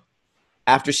show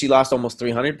after she lost almost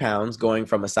 300 pounds, going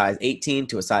from a size 18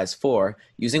 to a size 4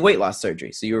 using weight loss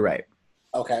surgery. So you were right.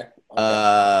 Okay.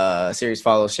 Series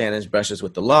follows Shannon's brushes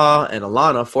with the law and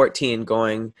Alana, 14,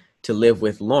 going to live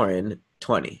with Lauren,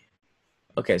 20.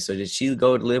 Okay, so did she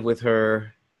go to live with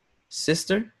her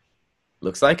sister?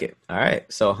 Looks like it. All right.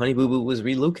 So Honey Boo Boo was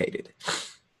relocated.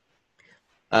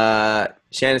 Shannon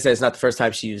says it's not the first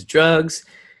time she used drugs.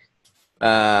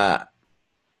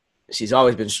 She's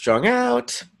always been strung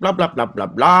out. Blah, blah, blah, blah,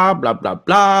 blah, blah, blah,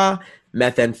 blah.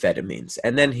 Methamphetamines.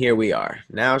 And then here we are.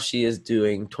 Now she is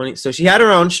doing 20. So she had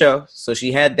her own show. So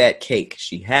she had that cake.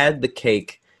 She had the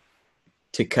cake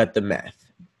to cut the meth.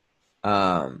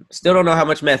 Still don't know how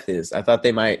much meth is. I thought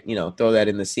they might, throw that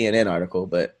in the CNN article,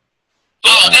 but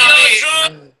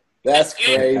that's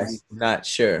crazy. I'm not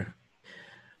sure.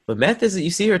 But meth is,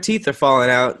 you see her teeth are falling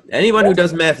out. Anyone who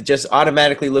does meth just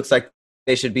automatically looks like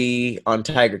they should be on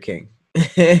Tiger King.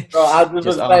 Bro, I was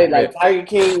just saying, like Tiger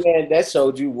King, man, that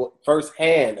showed you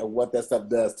firsthand of what that stuff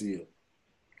does to you.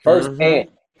 Firsthand.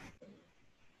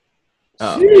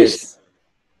 Oh,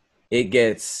 it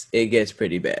gets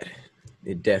pretty bad.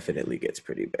 It definitely gets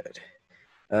pretty bad.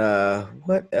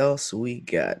 What else we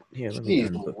got here?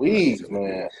 Jeez Louise,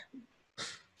 man.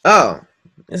 Oh,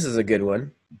 this is a good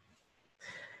one.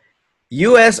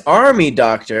 U.S. Army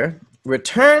doctor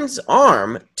returns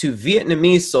arm to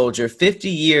Vietnamese soldier 50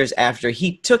 years after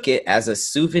he took it as a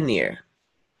souvenir.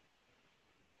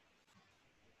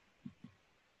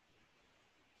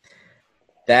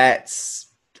 That's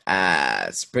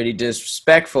it's pretty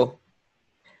disrespectful.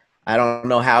 I don't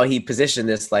know how he positioned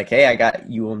this. Like, hey,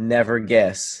 you will never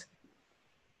guess.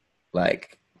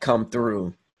 Like, come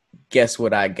through. Guess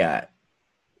what I got.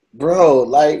 Bro,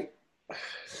 like.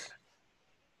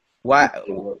 White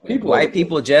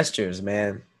people gestures,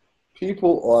 man.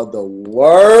 People are the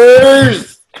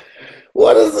worst.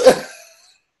 What is it?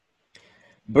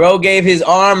 Bro gave his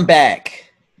arm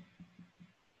back.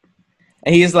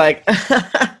 And he's like,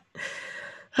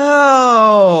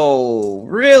 oh,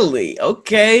 really?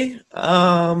 Okay.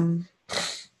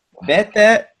 Bet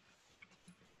that.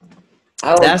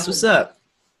 That's what's up.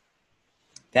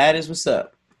 That is what's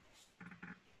up.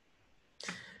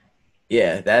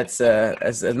 Yeah, that's not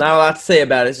a lot to say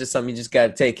about it. It's just something you just got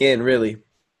to take in, really.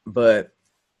 But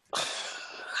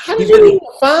how did you even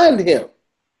find him?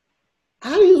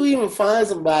 How do you even find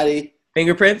somebody?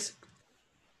 Fingerprints?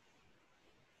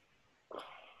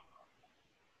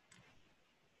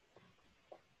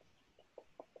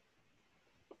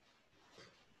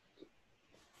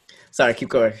 Sorry, keep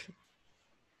going.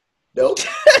 Nope.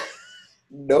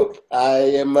 Nope.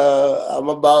 I'm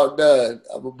about done.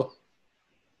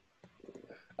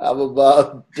 I'm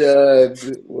about done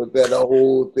with that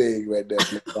whole thing right there.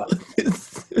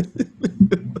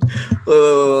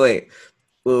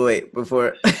 Wait,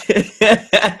 before.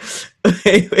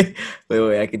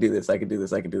 wait. I can do this.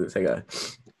 Hang on.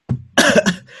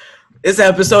 This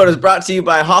episode is brought to you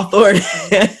by Hawthorne.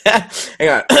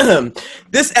 Hang on.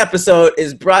 This episode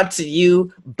is brought to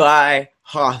you by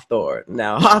Hawthorne.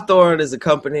 Now, Hawthorne is a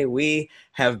company we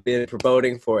have been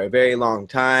promoting for a very long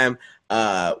time.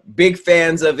 Big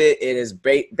fans of it. It has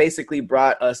basically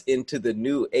brought us into the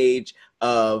new age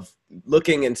of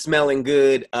looking and smelling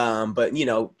good, but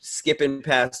skipping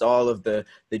past all of the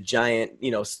giant,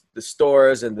 the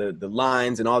stores and the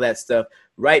lines and all that stuff,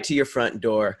 right to your front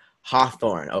door.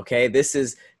 Hawthorne. Okay, this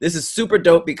is super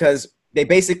dope because they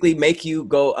basically make you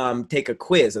go take a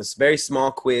quiz, a very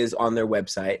small quiz on their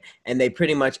website, and they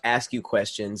pretty much ask you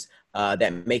questions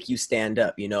that make you stand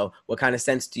up. What kind of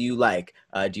scents do you like?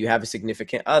 Do you have a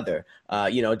significant other?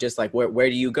 Just like where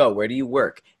do you go? Where do you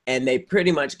work? And they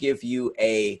pretty much give you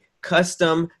a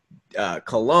custom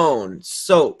cologne,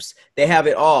 soaps. They have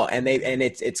it all, and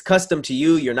it's custom to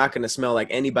you. You're not going to smell like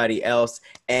anybody else.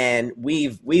 And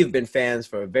we've been fans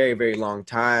for a very, very long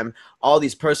time. All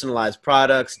these personalized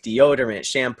products: deodorant,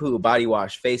 shampoo, body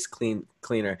wash, face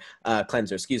cleanser,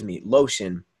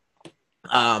 lotion.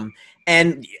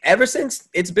 And ever since,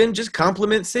 it's been just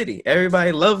compliment city.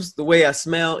 Everybody loves the way I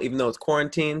smell, even though it's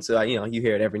quarantine. So you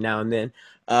hear it every now and then.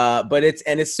 But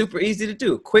it's super easy to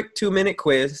do. Quick 2-minute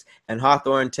quiz, and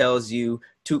Hawthorne tells you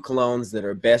 2 colognes that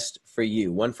are best for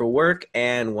you. One for work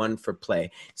and one for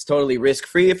play. It's totally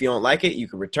risk-free. If you don't like it, you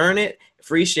can return it.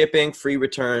 Free shipping, free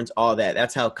returns, all that.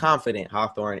 That's how confident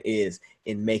Hawthorne is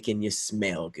in making you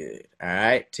smell good. All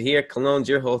right? Tahir, cologne's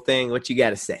your whole thing. What you got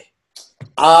to say?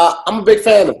 I'm a big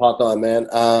fan of Hawthorne, man.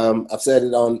 I've said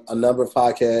it on a number of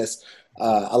podcasts.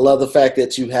 I love the fact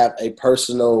that you have a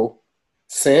personal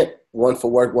scent, one for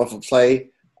work, one for play.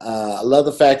 I love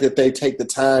the fact that they take the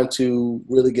time to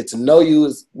really get to know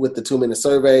you with the 2-minute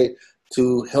survey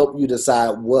to help you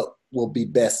decide what will be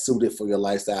best suited for your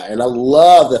lifestyle. And I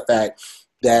love the fact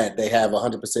that they have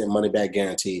 100% money back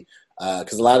guarantee.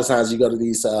 Because a lot of times you go to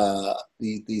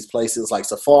these places like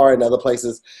Sephora and other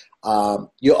places,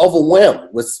 you're overwhelmed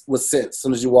with scents as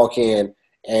soon as you walk in.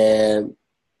 And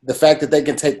the fact that they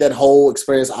can take that whole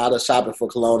experience out of shopping for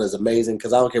cologne is amazing,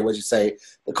 because I don't care what you say,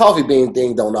 the coffee bean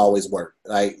thing don't always work.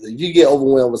 Like, if you get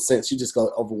overwhelmed with scents, you just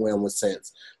go overwhelmed with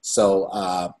scents. So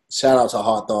shout out to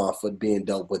Hawthorne for being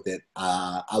dope with it.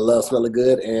 I love smelling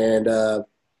good, and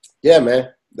yeah,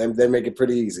 man, they make it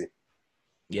pretty easy.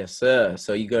 Yes, sir.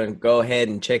 So you're going to go ahead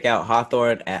and check out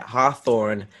Hawthorne at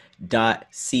hawthorne.co.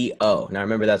 Now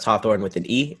remember, that's Hawthorne with an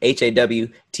E,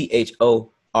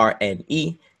 HAWTHORNE.co,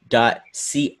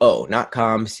 not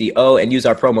com, CO, and use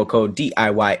our promo code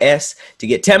DIYS to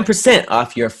get 10%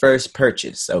 off your first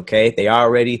purchase. Okay, they are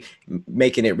already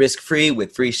making it risk-free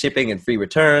with free shipping and free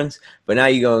returns, but now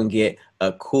you're going to get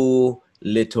a cool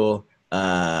little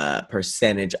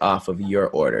percentage off of your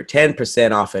order,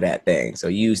 10% off of that thing. So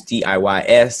use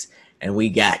DIYS and we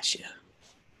got you.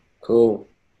 Cool.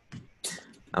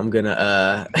 I'm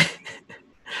gonna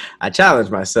I challenge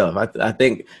myself. I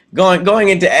think going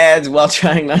into ads while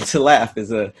trying not to laugh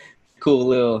is a cool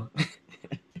little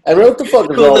and what the fuck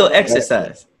is cool wrong little with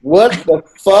exercise. What the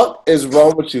fuck is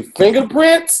wrong with you?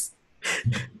 Fingerprints?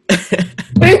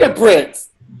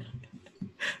 Fingerprints.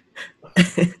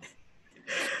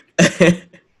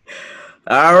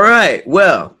 All right.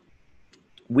 Well,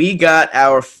 we got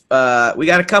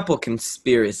a couple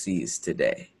conspiracies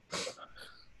today,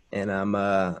 and I'm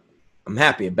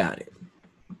happy about it.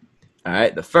 All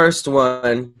right. The first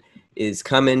one is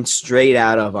coming straight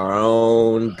out of our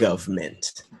own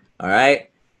government. All right.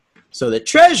 So the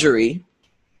Treasury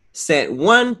sent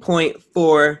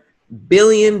 $1.4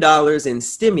 billion in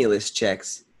stimulus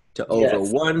checks to over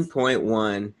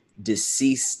 1.1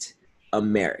 deceased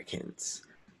Americans.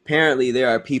 Apparently, there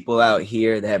are people out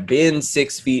here that have been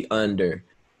 6 feet under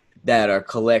that are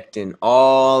collecting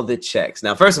all the checks.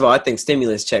 Now, first of all, I think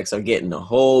stimulus checks are getting a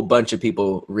whole bunch of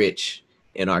people rich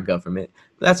in our government.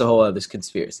 But that's a whole other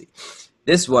conspiracy.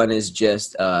 This one is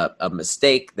just a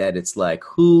mistake that it's like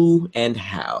who and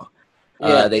how.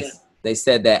 They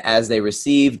said that as they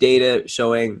received data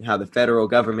showing how the federal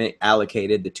government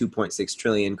allocated the 2.6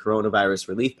 trillion coronavirus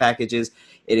relief packages,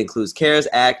 it includes CARES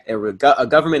Act, a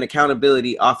government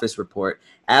accountability office report.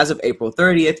 As of April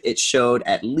 30th, it showed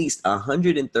at least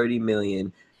 130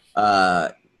 million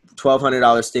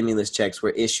 $1,200 stimulus checks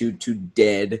were issued to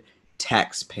dead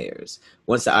taxpayers.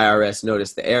 Once the IRS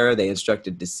noticed the error, they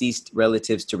instructed deceased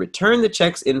relatives to return the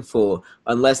checks in full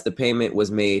unless the payment was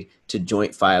made to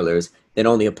joint filers then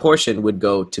only a portion would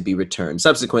go to be returned.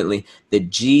 Subsequently, the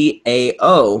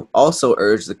GAO also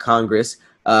urged the Congress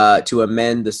to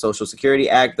amend the Social Security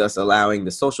Act, thus allowing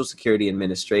the Social Security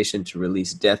Administration to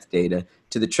release death data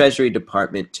to the Treasury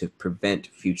Department to prevent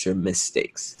future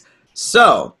mistakes.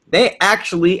 So they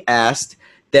actually asked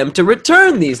them to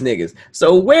return these niggas.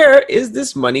 So where is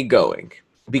this money going?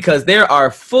 Because there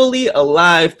are fully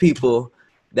alive people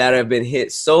that have been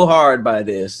hit so hard by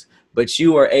this, but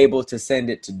you are able to send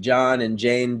it to John and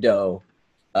Jane Doe,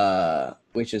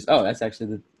 which is, that's actually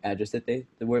the address that the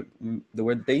word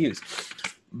that they use.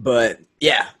 But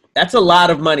yeah, that's a lot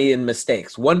of money in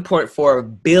mistakes.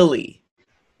 1.4 billion,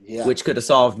 which could have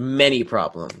solved many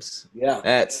problems. Yeah,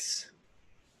 that's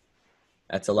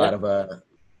a lot of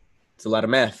it's a lot of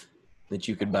meth that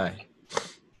you could buy.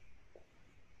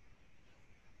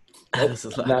 I'm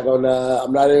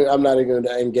not even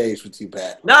gonna engage with you,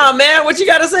 Pat. Nah, man, what you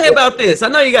got to say about this? I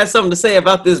know you got something to say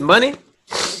about this money.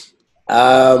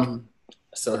 So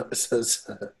it's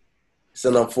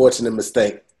an unfortunate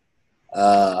mistake.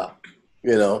 They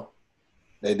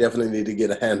definitely need to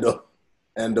get a handle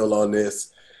on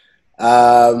this.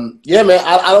 Yeah, man,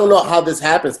 I don't know how this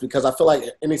happens because I feel like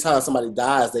anytime somebody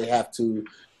dies, they have to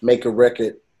make a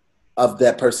record of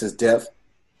that person's death.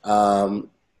 Oh,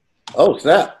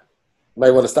 snap. You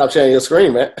might want to stop sharing your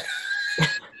screen, man.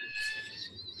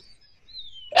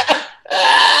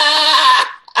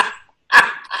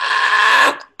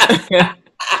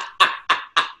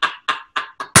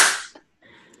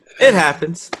 It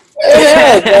happens.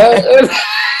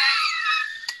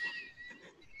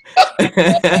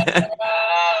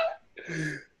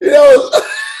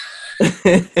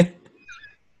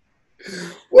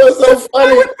 What's so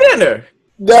funny? With dinner?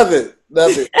 Nothing.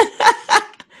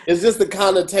 It's just the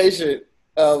connotation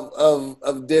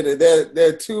of dinner. There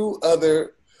are two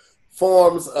other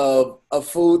forms of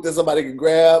food that somebody can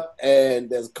grab, and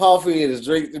there's coffee and there's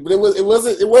drinks. But it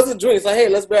wasn't drinks. Like, hey,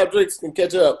 let's grab drinks and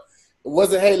catch up. It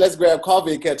wasn't, hey, let's grab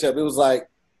coffee and catch up. It was like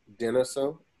dinner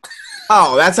soon.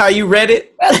 Oh, that's how you read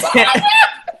it?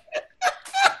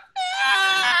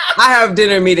 I have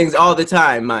dinner meetings all the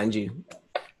time, mind you.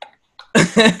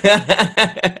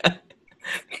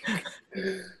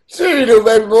 Sure you do,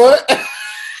 baby boy.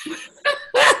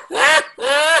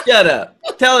 Shut up.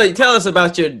 Tell us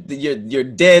about your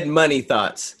dead money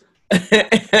thoughts. I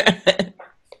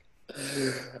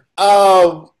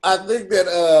think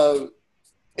that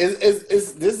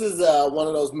this is one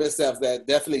of those missteps that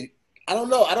definitely I don't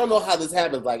know how this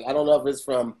happens. Like, I don't know if it's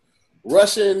from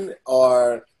Russian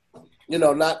or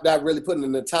not really putting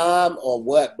in the time or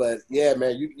what. But yeah,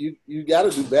 man, you got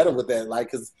to do better with that.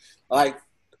 Like, cause like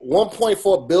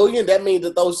 1.4 billion. That means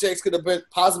that those checks could have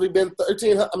possibly been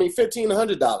 $1,500 or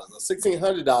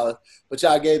 $1,600. But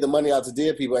y'all gave the money out to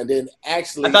dead people and then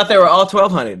actually. I thought they were all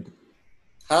 1,200.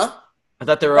 Huh? I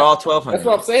thought they were all 1,200. That's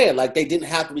what I'm saying. Like, they didn't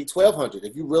have to be 1,200.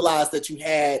 If you realize that you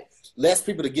had less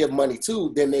people to give money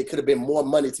to, then there could have been more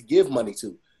money to give money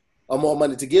to, or more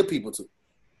money to give people to.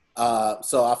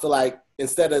 So I feel like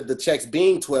instead of the checks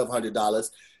being $1,200,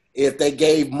 if they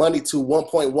gave money to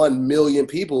 1.1 million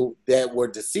people that were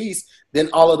deceased, then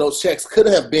all of those checks could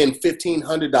have been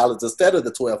 $1,500 instead of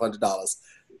the $1,200.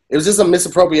 It was just a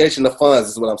misappropriation of funds,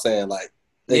 is what I'm saying. Like,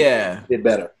 they did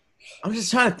better. I'm just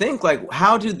trying to think, like,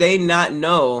 how do they not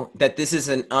know that this is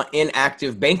an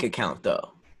inactive bank account,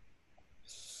 though?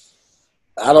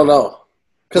 I don't know.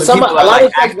 Because a lot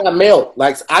of checks got mailed.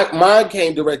 Like, mine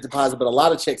came direct deposit, but a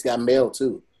lot of checks got mailed,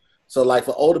 too. So, like,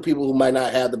 for older people who might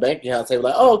not have the bank account, they were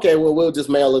like, oh, okay, well, we'll just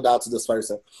mail it out to this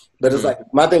person. But it's like,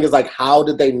 my thing is, like, how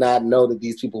did they not know that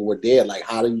these people were dead? Like,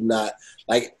 how do you not,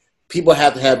 like, people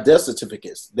have to have death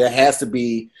certificates. There has to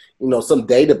be, some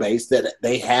database that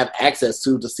they have access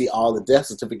to see all the death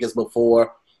certificates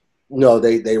before,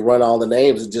 they run all the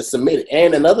names and just submit it.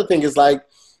 And another thing is, like,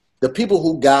 the people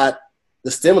who got the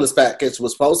stimulus package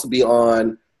was supposed to be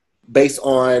based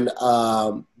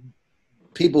on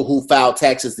people who filed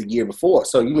taxes the year before.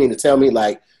 So you mean to tell me,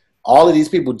 like, all of these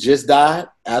people just died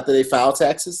after they filed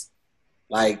taxes?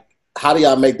 Like, how do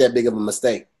y'all make that big of a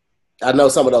mistake? I know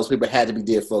some of those people had to be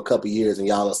dead for a couple of years, and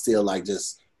y'all are still like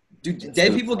just. Do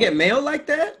dead people get mail like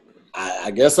that?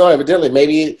 I guess so. Evidently,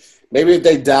 maybe if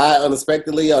they die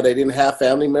unexpectedly, or they didn't have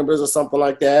family members, or something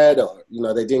like that, or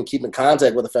they didn't keep in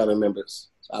contact with the family members.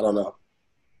 I don't know.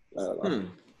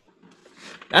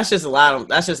 That's just a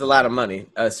lot of money,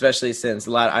 especially since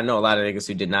I know a lot of niggas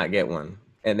who did not get one,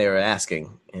 and they were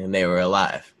asking, and they were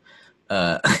alive.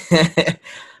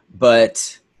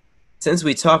 But since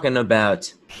we're talking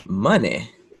about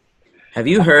money, have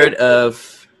you heard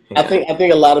of? I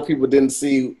think a lot of people didn't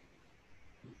see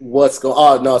what's going.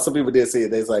 Oh no, some people did see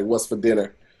it. They's like, "What's for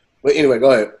dinner?" But anyway,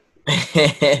 go ahead. A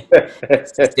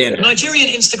Nigerian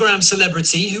Instagram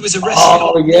celebrity who was arrested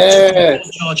on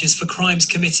multiple charges for crimes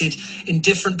committed in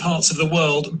different parts of the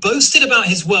world boasted about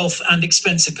his wealth and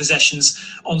expensive possessions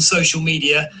on social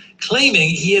media, claiming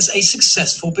he is a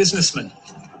successful businessman.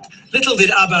 Little did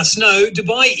Abbas know,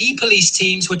 Dubai e-police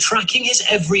teams were tracking his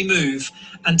every move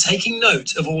and taking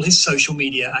note of all his social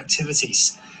media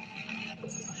activities.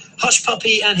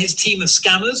 Hushpuppi and his team of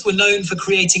scammers were known for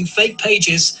creating fake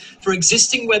pages for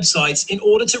existing websites in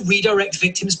order to redirect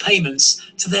victims' payments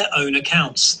to their own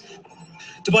accounts.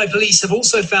 Dubai police have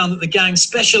also found that the gang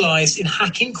specialized in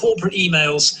hacking corporate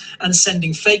emails and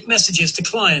sending fake messages to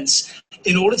clients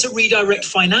in order to redirect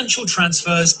financial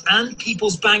transfers and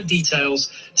people's bank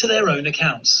details to their own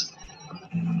accounts.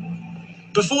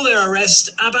 Before their arrest,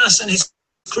 Abbas and his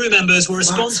crew members were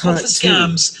responsible for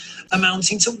scams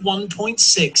amounting to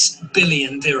 1.6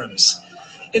 billion dirhams.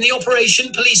 In the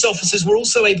operation, police officers were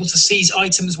also able to seize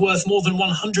items worth more than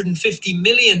 150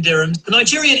 million dirhams. The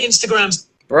Nigerian Instagrams...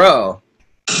 Bro,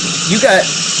 you got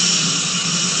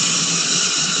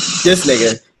this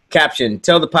nigga. Caption,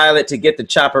 tell the pilot to get the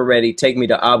chopper ready. Take me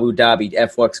to Abu Dhabi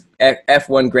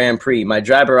F1 Grand Prix. My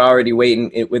driver already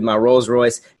waiting with my Rolls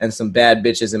Royce and some bad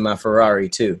bitches in my Ferrari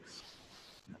too.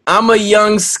 I'm a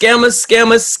young scammer.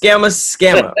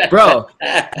 Bro,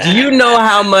 do you know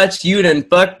how much you done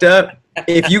fucked up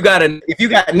if you got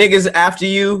niggas after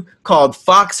you called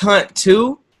Fox Hunt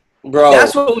 2? Bro.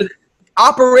 That's what was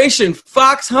Operation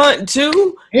Fox Hunt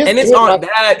 2? And it's on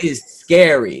that is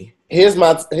scary. Here's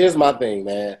my thing,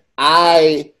 man.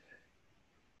 I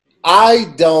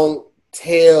don't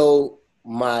tell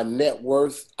my net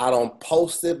worth. I don't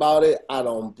post about it. I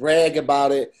don't brag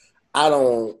about it. I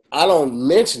don't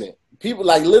mention it. People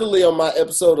like literally on my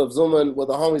episode of Zooming with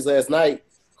the homies last night,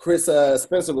 Chris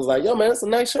Spencer was like, yo man, it's a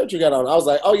nice shirt you got on. I was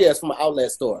like, oh yeah, it's from an outlet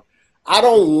store. I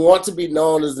don't want to be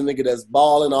known as the nigga that's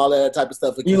balling, all that type of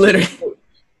stuff. You literally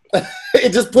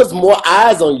it just puts more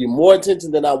eyes on you, more attention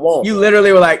than I want. You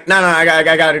literally were like, no, I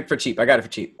got it for cheap. I got it for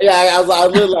cheap. Yeah, I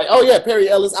was literally like, oh yeah, Perry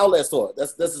Ellis outlet store.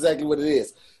 That's exactly what it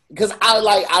is. Because I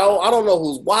don't know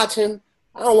who's watching.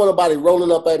 I don't want nobody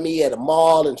rolling up at me at a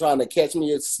mall and trying to catch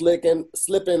me slipping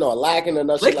or lacking or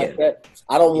nothing like that.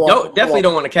 I don't want. Definitely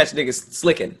don't want to catch niggas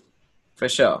slicking, for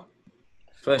sure.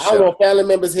 I don't want family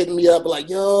members hitting me up like,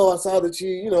 yo, I saw that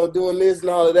you doing this and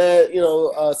all of that.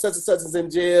 Such and such is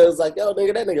in jail. It's like, yo,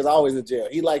 nigga, that nigga's always in jail.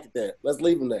 He liked it there. Let's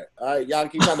leave him there. All right, y'all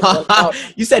keep trying to out.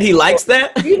 You said he likes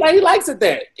that? He likes it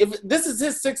there. If this is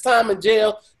his 6th time in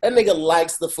jail, that nigga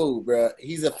likes the food, bro.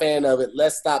 He's a fan of it.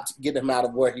 Let's stop getting him out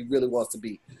of where he really wants to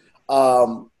be.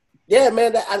 Yeah,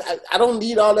 man, I don't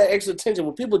need all that extra attention.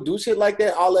 When people do shit like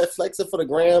that, all that flexing for the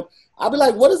gram, I'll be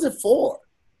like, what is it for?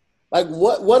 Like,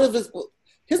 what if it's...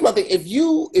 Here's my thing. If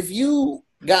you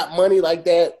got money like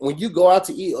that, when you go out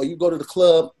to eat or you go to the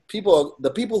club,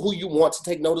 the people who you want to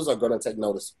take notice are going to take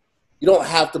notice. You don't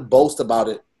have to boast about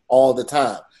it all the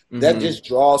time. Mm-hmm. That just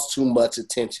draws too much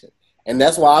attention. And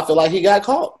that's why I feel like he got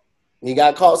caught. He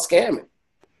got caught scamming.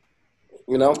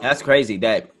 That's crazy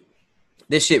that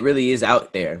this shit really is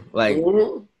out there. Like,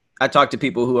 I talk to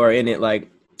people who are in it, like,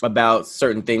 about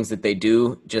certain things that they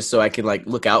do just so I can, like,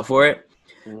 look out for it.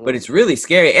 But it's really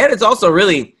scary. And it's also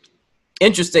really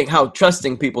interesting how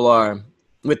trusting people are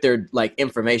with their, like,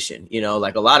 information.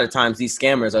 Like, a lot of times these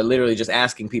scammers are literally just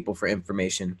asking people for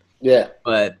information. Yeah.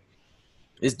 But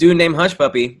this dude named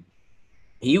Hushpuppi,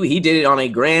 he did it on a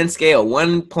grand scale,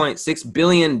 1.6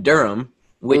 billion dirham,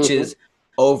 which is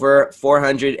over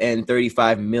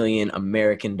 435 million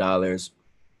American dollars.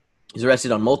 He's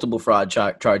arrested on multiple fraud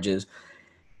charges.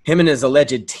 Him and his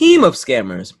alleged team of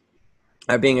scammers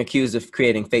are being accused of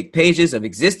creating fake pages of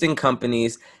existing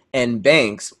companies and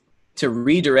banks to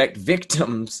redirect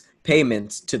victims'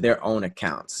 payments to their own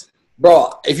accounts.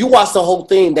 Bro, if you watch the whole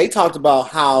thing, they talked about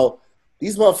how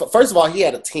these motherfuckers, first of all, he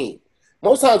had a team.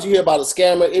 Most times you hear about a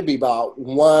scammer, it'd be about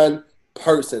one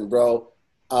person, bro.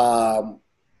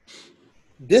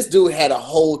 This dude had a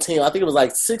whole team. I think it was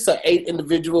like 6 or 8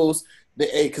 individuals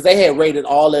because they had raided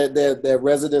all their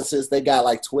residences. They got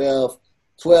like 12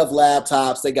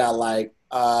 laptops. They got like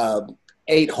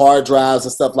 8 hard drives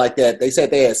and stuff like that. They said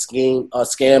they had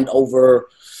scammed over,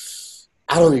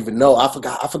 I don't even know. I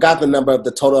forgot the number of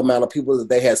the total amount of people that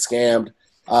they had scammed.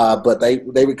 But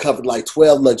they recovered like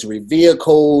 12 luxury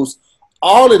vehicles,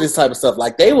 all of this type of stuff.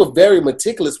 Like, they were very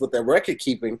meticulous with their record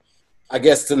keeping, I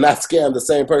guess, to not scam the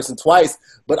same person twice.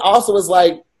 But also it's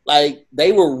like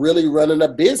they were really running a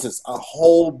business, a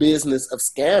whole business of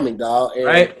scamming, dog. And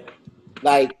right.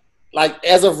 Like, like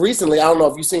as of recently, I don't know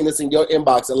if you've seen this in your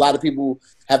inbox. A lot of people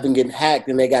have been getting hacked,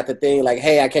 and they got the thing like,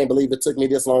 "Hey, I can't believe it took me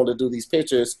this long to do these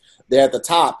pictures." They're at the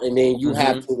top, and then you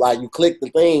have to you click the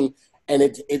thing, and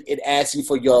it asks you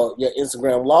for your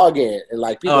Instagram login, and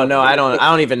like people. Oh no, I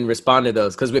don't even respond to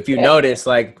those because if you notice,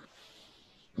 like,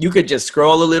 you could just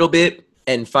scroll a little bit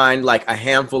and find like a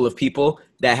handful of people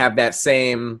that have that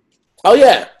same. Oh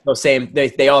yeah. So same.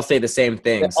 They all say the same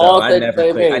thing. So I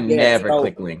never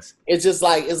click links. It's just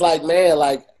like man,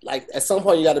 like at some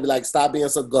point you got to be like, stop being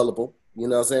so gullible. You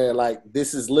know what I'm saying? Like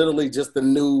this is literally just the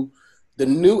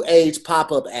new age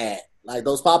pop up ad. Like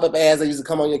those pop up ads that used to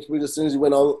come on your computer as soon as you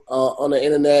went on the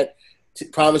internet to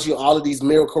promise you all of these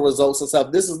miracle results and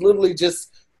stuff. This is literally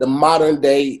just the modern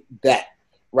day that,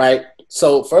 right?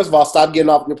 So first of all, stop getting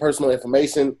off your personal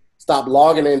information. Stop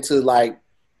logging into like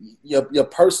your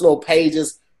personal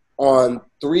pages on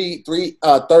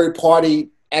third party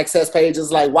access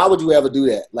pages. Like, why would you ever do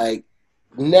that? Like,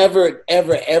 never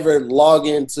ever log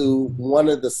into one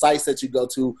of the sites that you go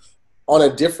to on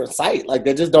a different site. Like,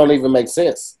 they just don't even make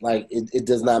sense. Like, it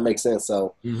does not make sense.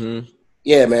 So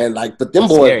yeah, man. Like, but them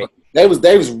boys, they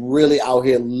was really out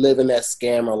here living that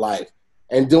scammer life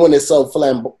and doing it so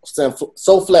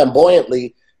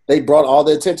flamboyantly. They brought all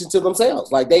the attention to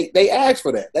themselves. Like they asked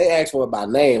for that. They asked for it by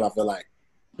name, I feel like.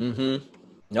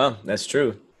 No, that's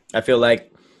true. I feel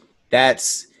like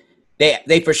that's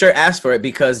they for sure asked for it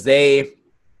because they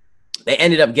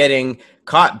ended up getting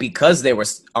caught because they were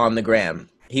on the gram.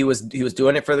 He was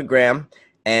doing it for the gram,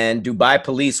 and Dubai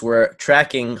police were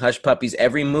tracking Hush Puppy's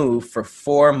every move for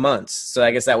 4 months. So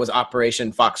I guess that was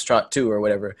Operation Foxtrot 2 or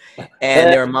whatever.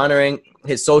 And they were monitoring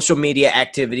his social media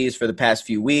activities for the past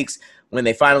few weeks. When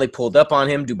they finally pulled up on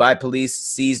him, Dubai police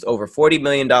seized over $40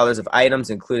 million of items,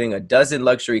 including a dozen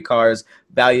luxury cars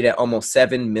valued at almost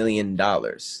 $7 million.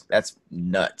 That's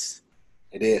nuts.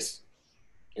 It is.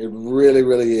 It really,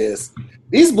 really is.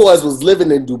 These boys was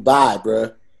living in Dubai,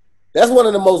 bro. That's one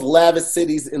of the most lavish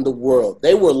cities in the world.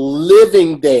 They were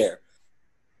living there.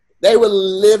 They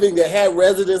had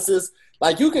residences.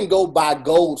 Like, you can go buy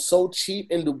gold so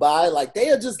cheap in Dubai. Like,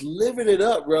 they are just living it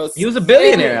up, bro. He was a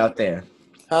billionaire out there.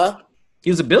 Huh? He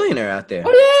was a billionaire out there.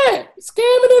 Oh, yeah.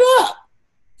 Scamming it up.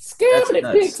 Scamming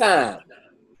it big time.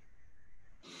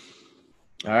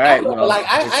 All right.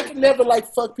 I can never,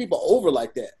 like, fuck people over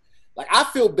like that. Like, I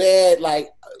feel bad. Like,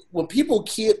 when people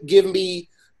keep giving me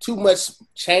too much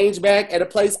change back at a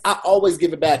place, I always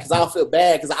give it back because I feel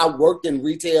bad because I worked in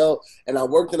retail and I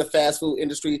worked in the fast food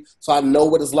industry, so I know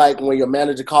what it's like when your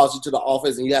manager calls you to the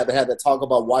office and you have to have that talk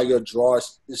about why your drawer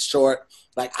is short.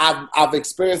 Like, I've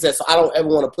experienced that, so I don't ever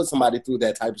want to put somebody through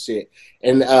that type of shit.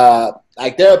 And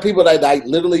like, there are people that like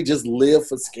literally just live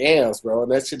for scams, bro,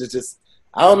 and that shit is just,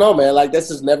 I don't know, man. Like, that's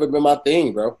just never been my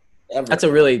thing, bro. Ever. That's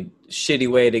a really shitty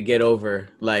way to get over.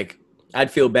 Like, I'd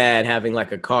feel bad having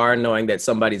like a car knowing that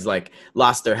somebody's like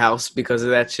lost their house because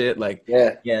of that shit. Like,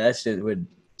 yeah, that shit would,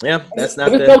 that's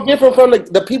not. But it's so different from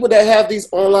the people that have these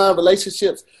online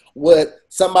relationships with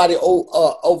somebody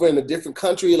over in a different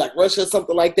country, like Russia or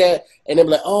something like that, and they're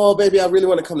like, "Oh, baby, I really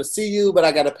want to come to see you, but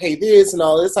I got to pay this and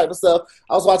all this type of stuff."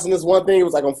 I was watching this one thing. It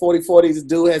was like on 40/40. This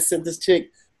dude had sent this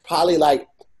chick probably like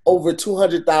over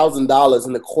 $200,000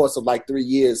 in the course of like 3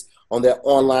 years on their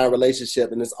online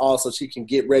relationship, and it's all so she can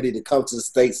get ready to come to the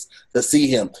States to see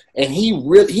him. And he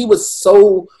was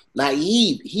so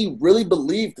naive. He really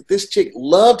believed that this chick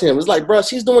loved him. It's like, bro,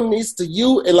 she's doing this to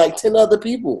you and like 10 other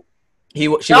people. She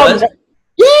was?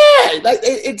 Yeah. Like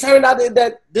it turned out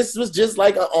that this was just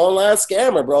like an online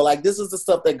scammer, bro. Like, this is the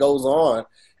stuff that goes on,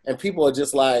 and people are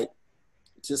just like,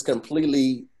 just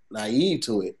completely naive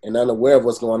to it and unaware of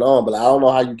what's going on. But I don't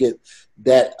know how you get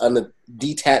that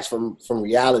detached from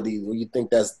reality where you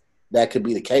think that could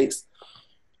be the case.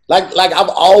 Like I've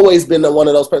always been one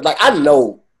of those persons. Like, I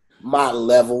know my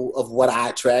level of what I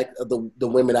attract, of the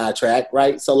women I attract,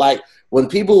 right? So like when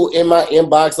people in my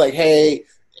inbox like, hey,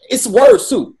 it's worse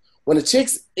too. When a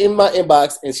chick's in my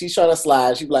inbox and she's trying to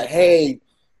slide, she's like, hey,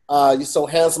 you're so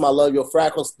handsome, I love your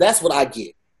freckles. That's what I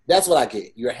get.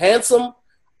 You're handsome,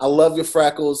 I love your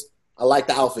freckles, I like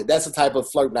the outfit. That's the type of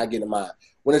flirt I get in mind.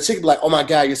 When a chick be like, oh my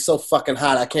God, you're so fucking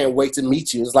hot, I can't wait to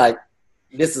meet you. It's like,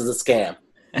 this is a scam.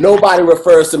 Nobody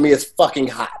refers to me as fucking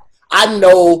hot. I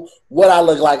know what I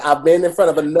look like. I've been in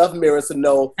front of enough mirrors to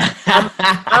know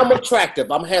I'm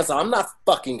attractive. I'm handsome. I'm not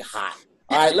fucking hot.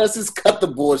 All right, let's just cut the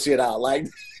bullshit out. Like,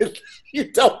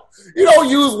 you don't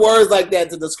use words like that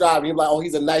to describe him. You're like, oh,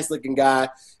 he's a nice looking guy.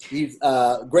 He's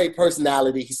great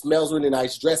personality. He smells really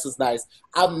nice. Dresses nice.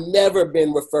 I've never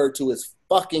been referred to as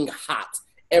fucking hot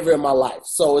ever in my life.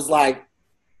 So it's like,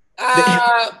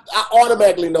 I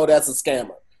automatically know that's a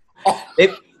scammer.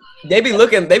 They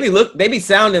be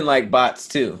sounding like bots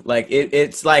too. Like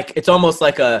it's almost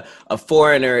like a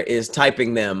foreigner is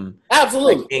typing them.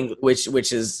 Absolutely. Like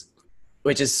which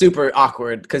is super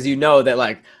awkward because you know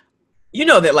that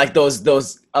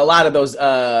those a lot of those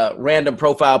random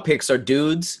profile pics are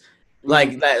dudes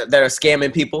like that are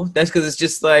scamming people. That's because it's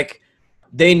just like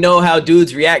they know how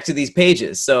dudes react to these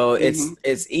pages, so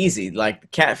it's easy.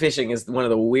 Like catfishing is one of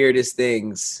the weirdest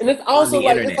things. And it's also on the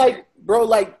like internet. it's like, bro,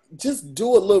 like just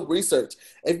do a little research.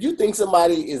 If you think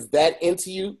somebody is that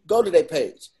into you, go to their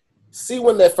page. See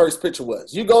when their first picture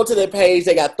was. You go to their page,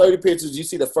 they got 30 pictures. You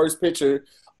see the first picture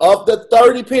of the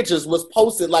 30 pictures was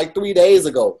posted like 3 days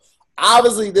ago.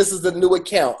 Obviously, this is a new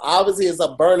account. Obviously, it's a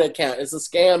burner account. It's a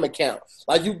scam account.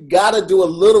 Like, you got to do a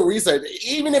little research.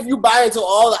 Even if you buy into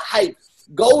all the hype,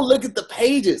 go look at the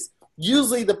pages.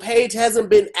 Usually, the page hasn't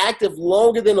been active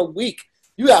longer than a week.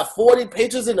 You got 40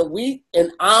 pictures in a week,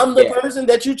 and I'm the person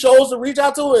that you chose to reach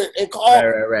out to and call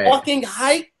fucking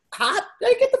hype. Hot?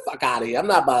 Hey, get the fuck out of here. I'm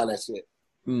not buying that shit.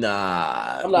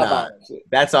 Nah. I'm not buying that shit.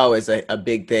 That's always a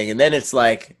big thing. And then it's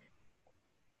like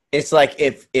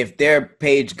if their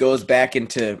page goes back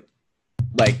into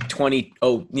like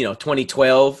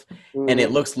 2012 and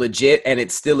it looks legit and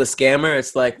it's still a scammer,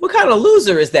 it's like, what kind of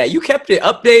loser is that? You kept it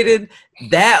updated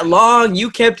that long, you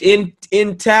kept in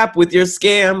tap with your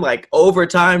scam like over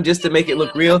time just to make it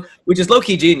look real, which is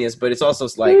low-key genius, but it's also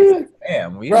like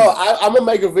damn. Bro, I'm gonna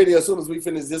make a video as soon as we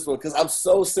finish this one because I'm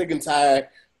so sick and tired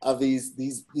of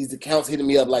these accounts hitting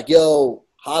me up like, yo,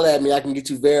 holla at me, I can get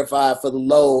you verified for the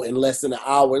low in less than an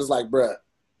hour. It's like, bruh,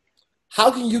 how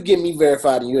can you get me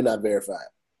verified and you're not verified?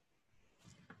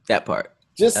 That part.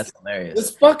 That's hilarious.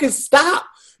 Just fucking stop.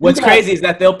 What's crazy is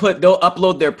that they'll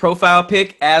upload their profile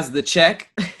pic as the check.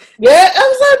 Yeah, I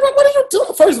was like, bro, what are you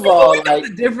doing? First of all, like,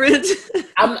 the difference.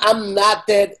 I'm not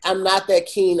that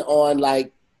keen on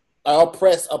like I'll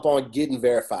press up on getting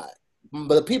verified.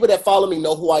 But the people that follow me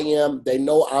know who I am. They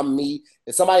know I'm me.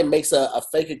 If somebody makes a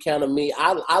fake account of me,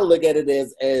 I look at it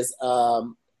as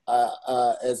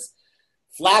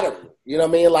flattering. You know what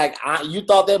I mean? Like, you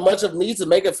thought that much of me to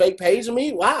make a fake page of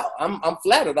me? Wow, I'm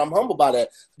flattered. I'm humbled by that.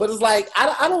 But it's like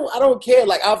I don't care.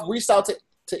 Like, I've reached out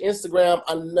to Instagram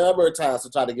a number of times to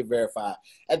try to get verified.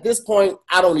 At this point,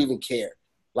 I don't even care.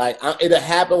 Like, it'll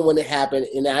happen when it happens,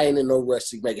 and I ain't in no rush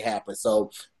to make it happen.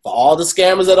 So for all the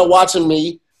scammers that are watching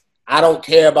me, I don't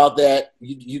care about that.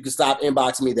 You can stop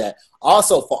inboxing me that.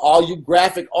 Also, for all you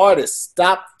graphic artists,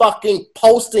 stop fucking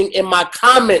posting in my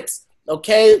comments,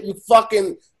 okay? You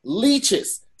fucking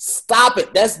leeches. Stop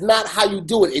it. That's not how you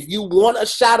do it. If you want a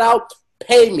shout out,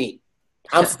 pay me.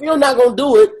 I'm still not going to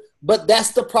do it, but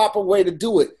that's the proper way to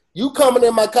do it. You coming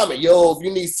in my comment, yo, if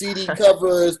you need CD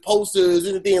covers, posters,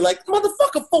 anything, like,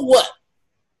 motherfucker, for what?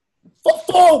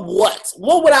 For what?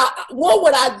 What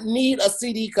would I need a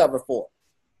CD cover for?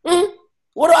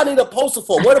 What do I need a poster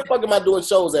for? Where the fuck am I doing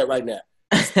shows at right now?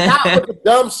 Stop with the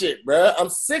dumb shit, bro. I'm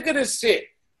sick of this shit.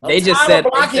 They just said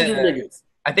blocking you niggas.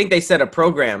 I think they set a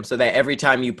program so that every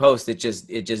time you post, it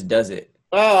just does it.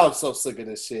 Oh, I'm so sick of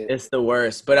this shit. It's the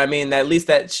worst. But I mean, at least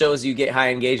that shows you get high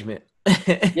engagement.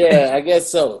 Yeah, I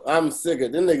guess so. I'm sick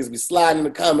of them niggas be sliding in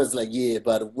the comments like, yeah,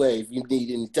 by the way, if you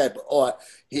need any type of art,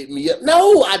 hit me up.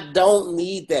 No, I don't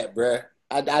need that, bro.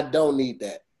 I don't need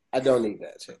that. I don't need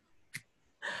that shit.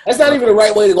 That's not even the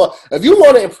right way to go. If you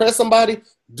want to impress somebody,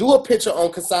 do a picture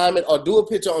on consignment or do a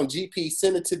picture on GP,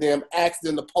 send it to them, ask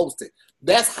them to post it.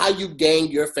 That's how you gain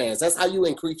your fans. That's how you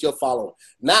increase your following.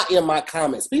 Not in my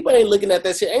comments. People ain't looking at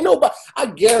that shit. Ain't nobody, I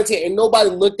guarantee ain't nobody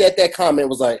looked at that comment and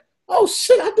was like, oh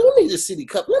shit, I do need a City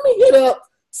Cup. Let me hit up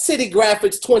City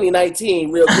Graphics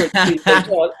 2019 real quick.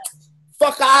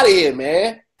 Fuck out of here,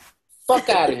 man. Fuck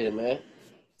out of here, man.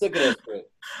 Sick of that shit.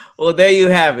 Well, there you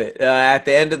have it. At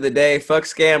the end of the day, fuck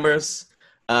scammers,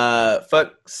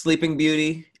 fuck Sleeping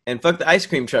Beauty, and fuck the ice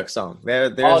cream truck song.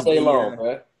 All day long,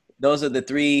 bro. Those are the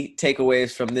 3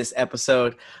 takeaways from this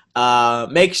episode.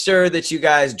 Make sure that you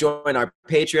guys join our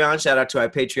Patreon. Shout out to our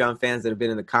Patreon fans that have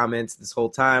been in the comments this whole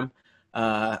time.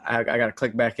 I got to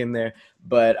click back in there.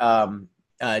 But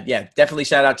yeah, definitely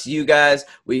shout out to you guys.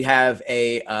 We have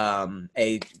a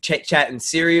chat and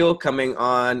serial coming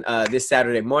on this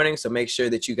Saturday morning, so make sure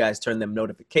that you guys turn them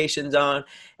notifications on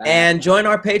and join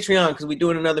our Patreon because we're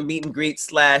doing another meet and greet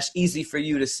 / easy for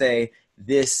you to say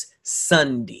this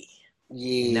Sunday. Yeah,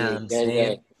 you know what I'm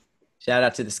saying? Shout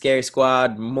out to the Scary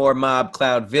Squad, More Mob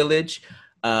Cloud Village.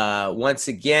 Once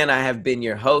again, I have been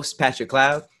your host, Patrick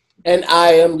Cloud. And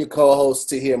I am your co-host,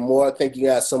 Tahir Moore. Thank you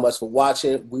guys so much for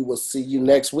watching. We will see you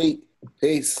next week.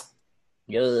 Peace.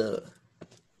 Yeah.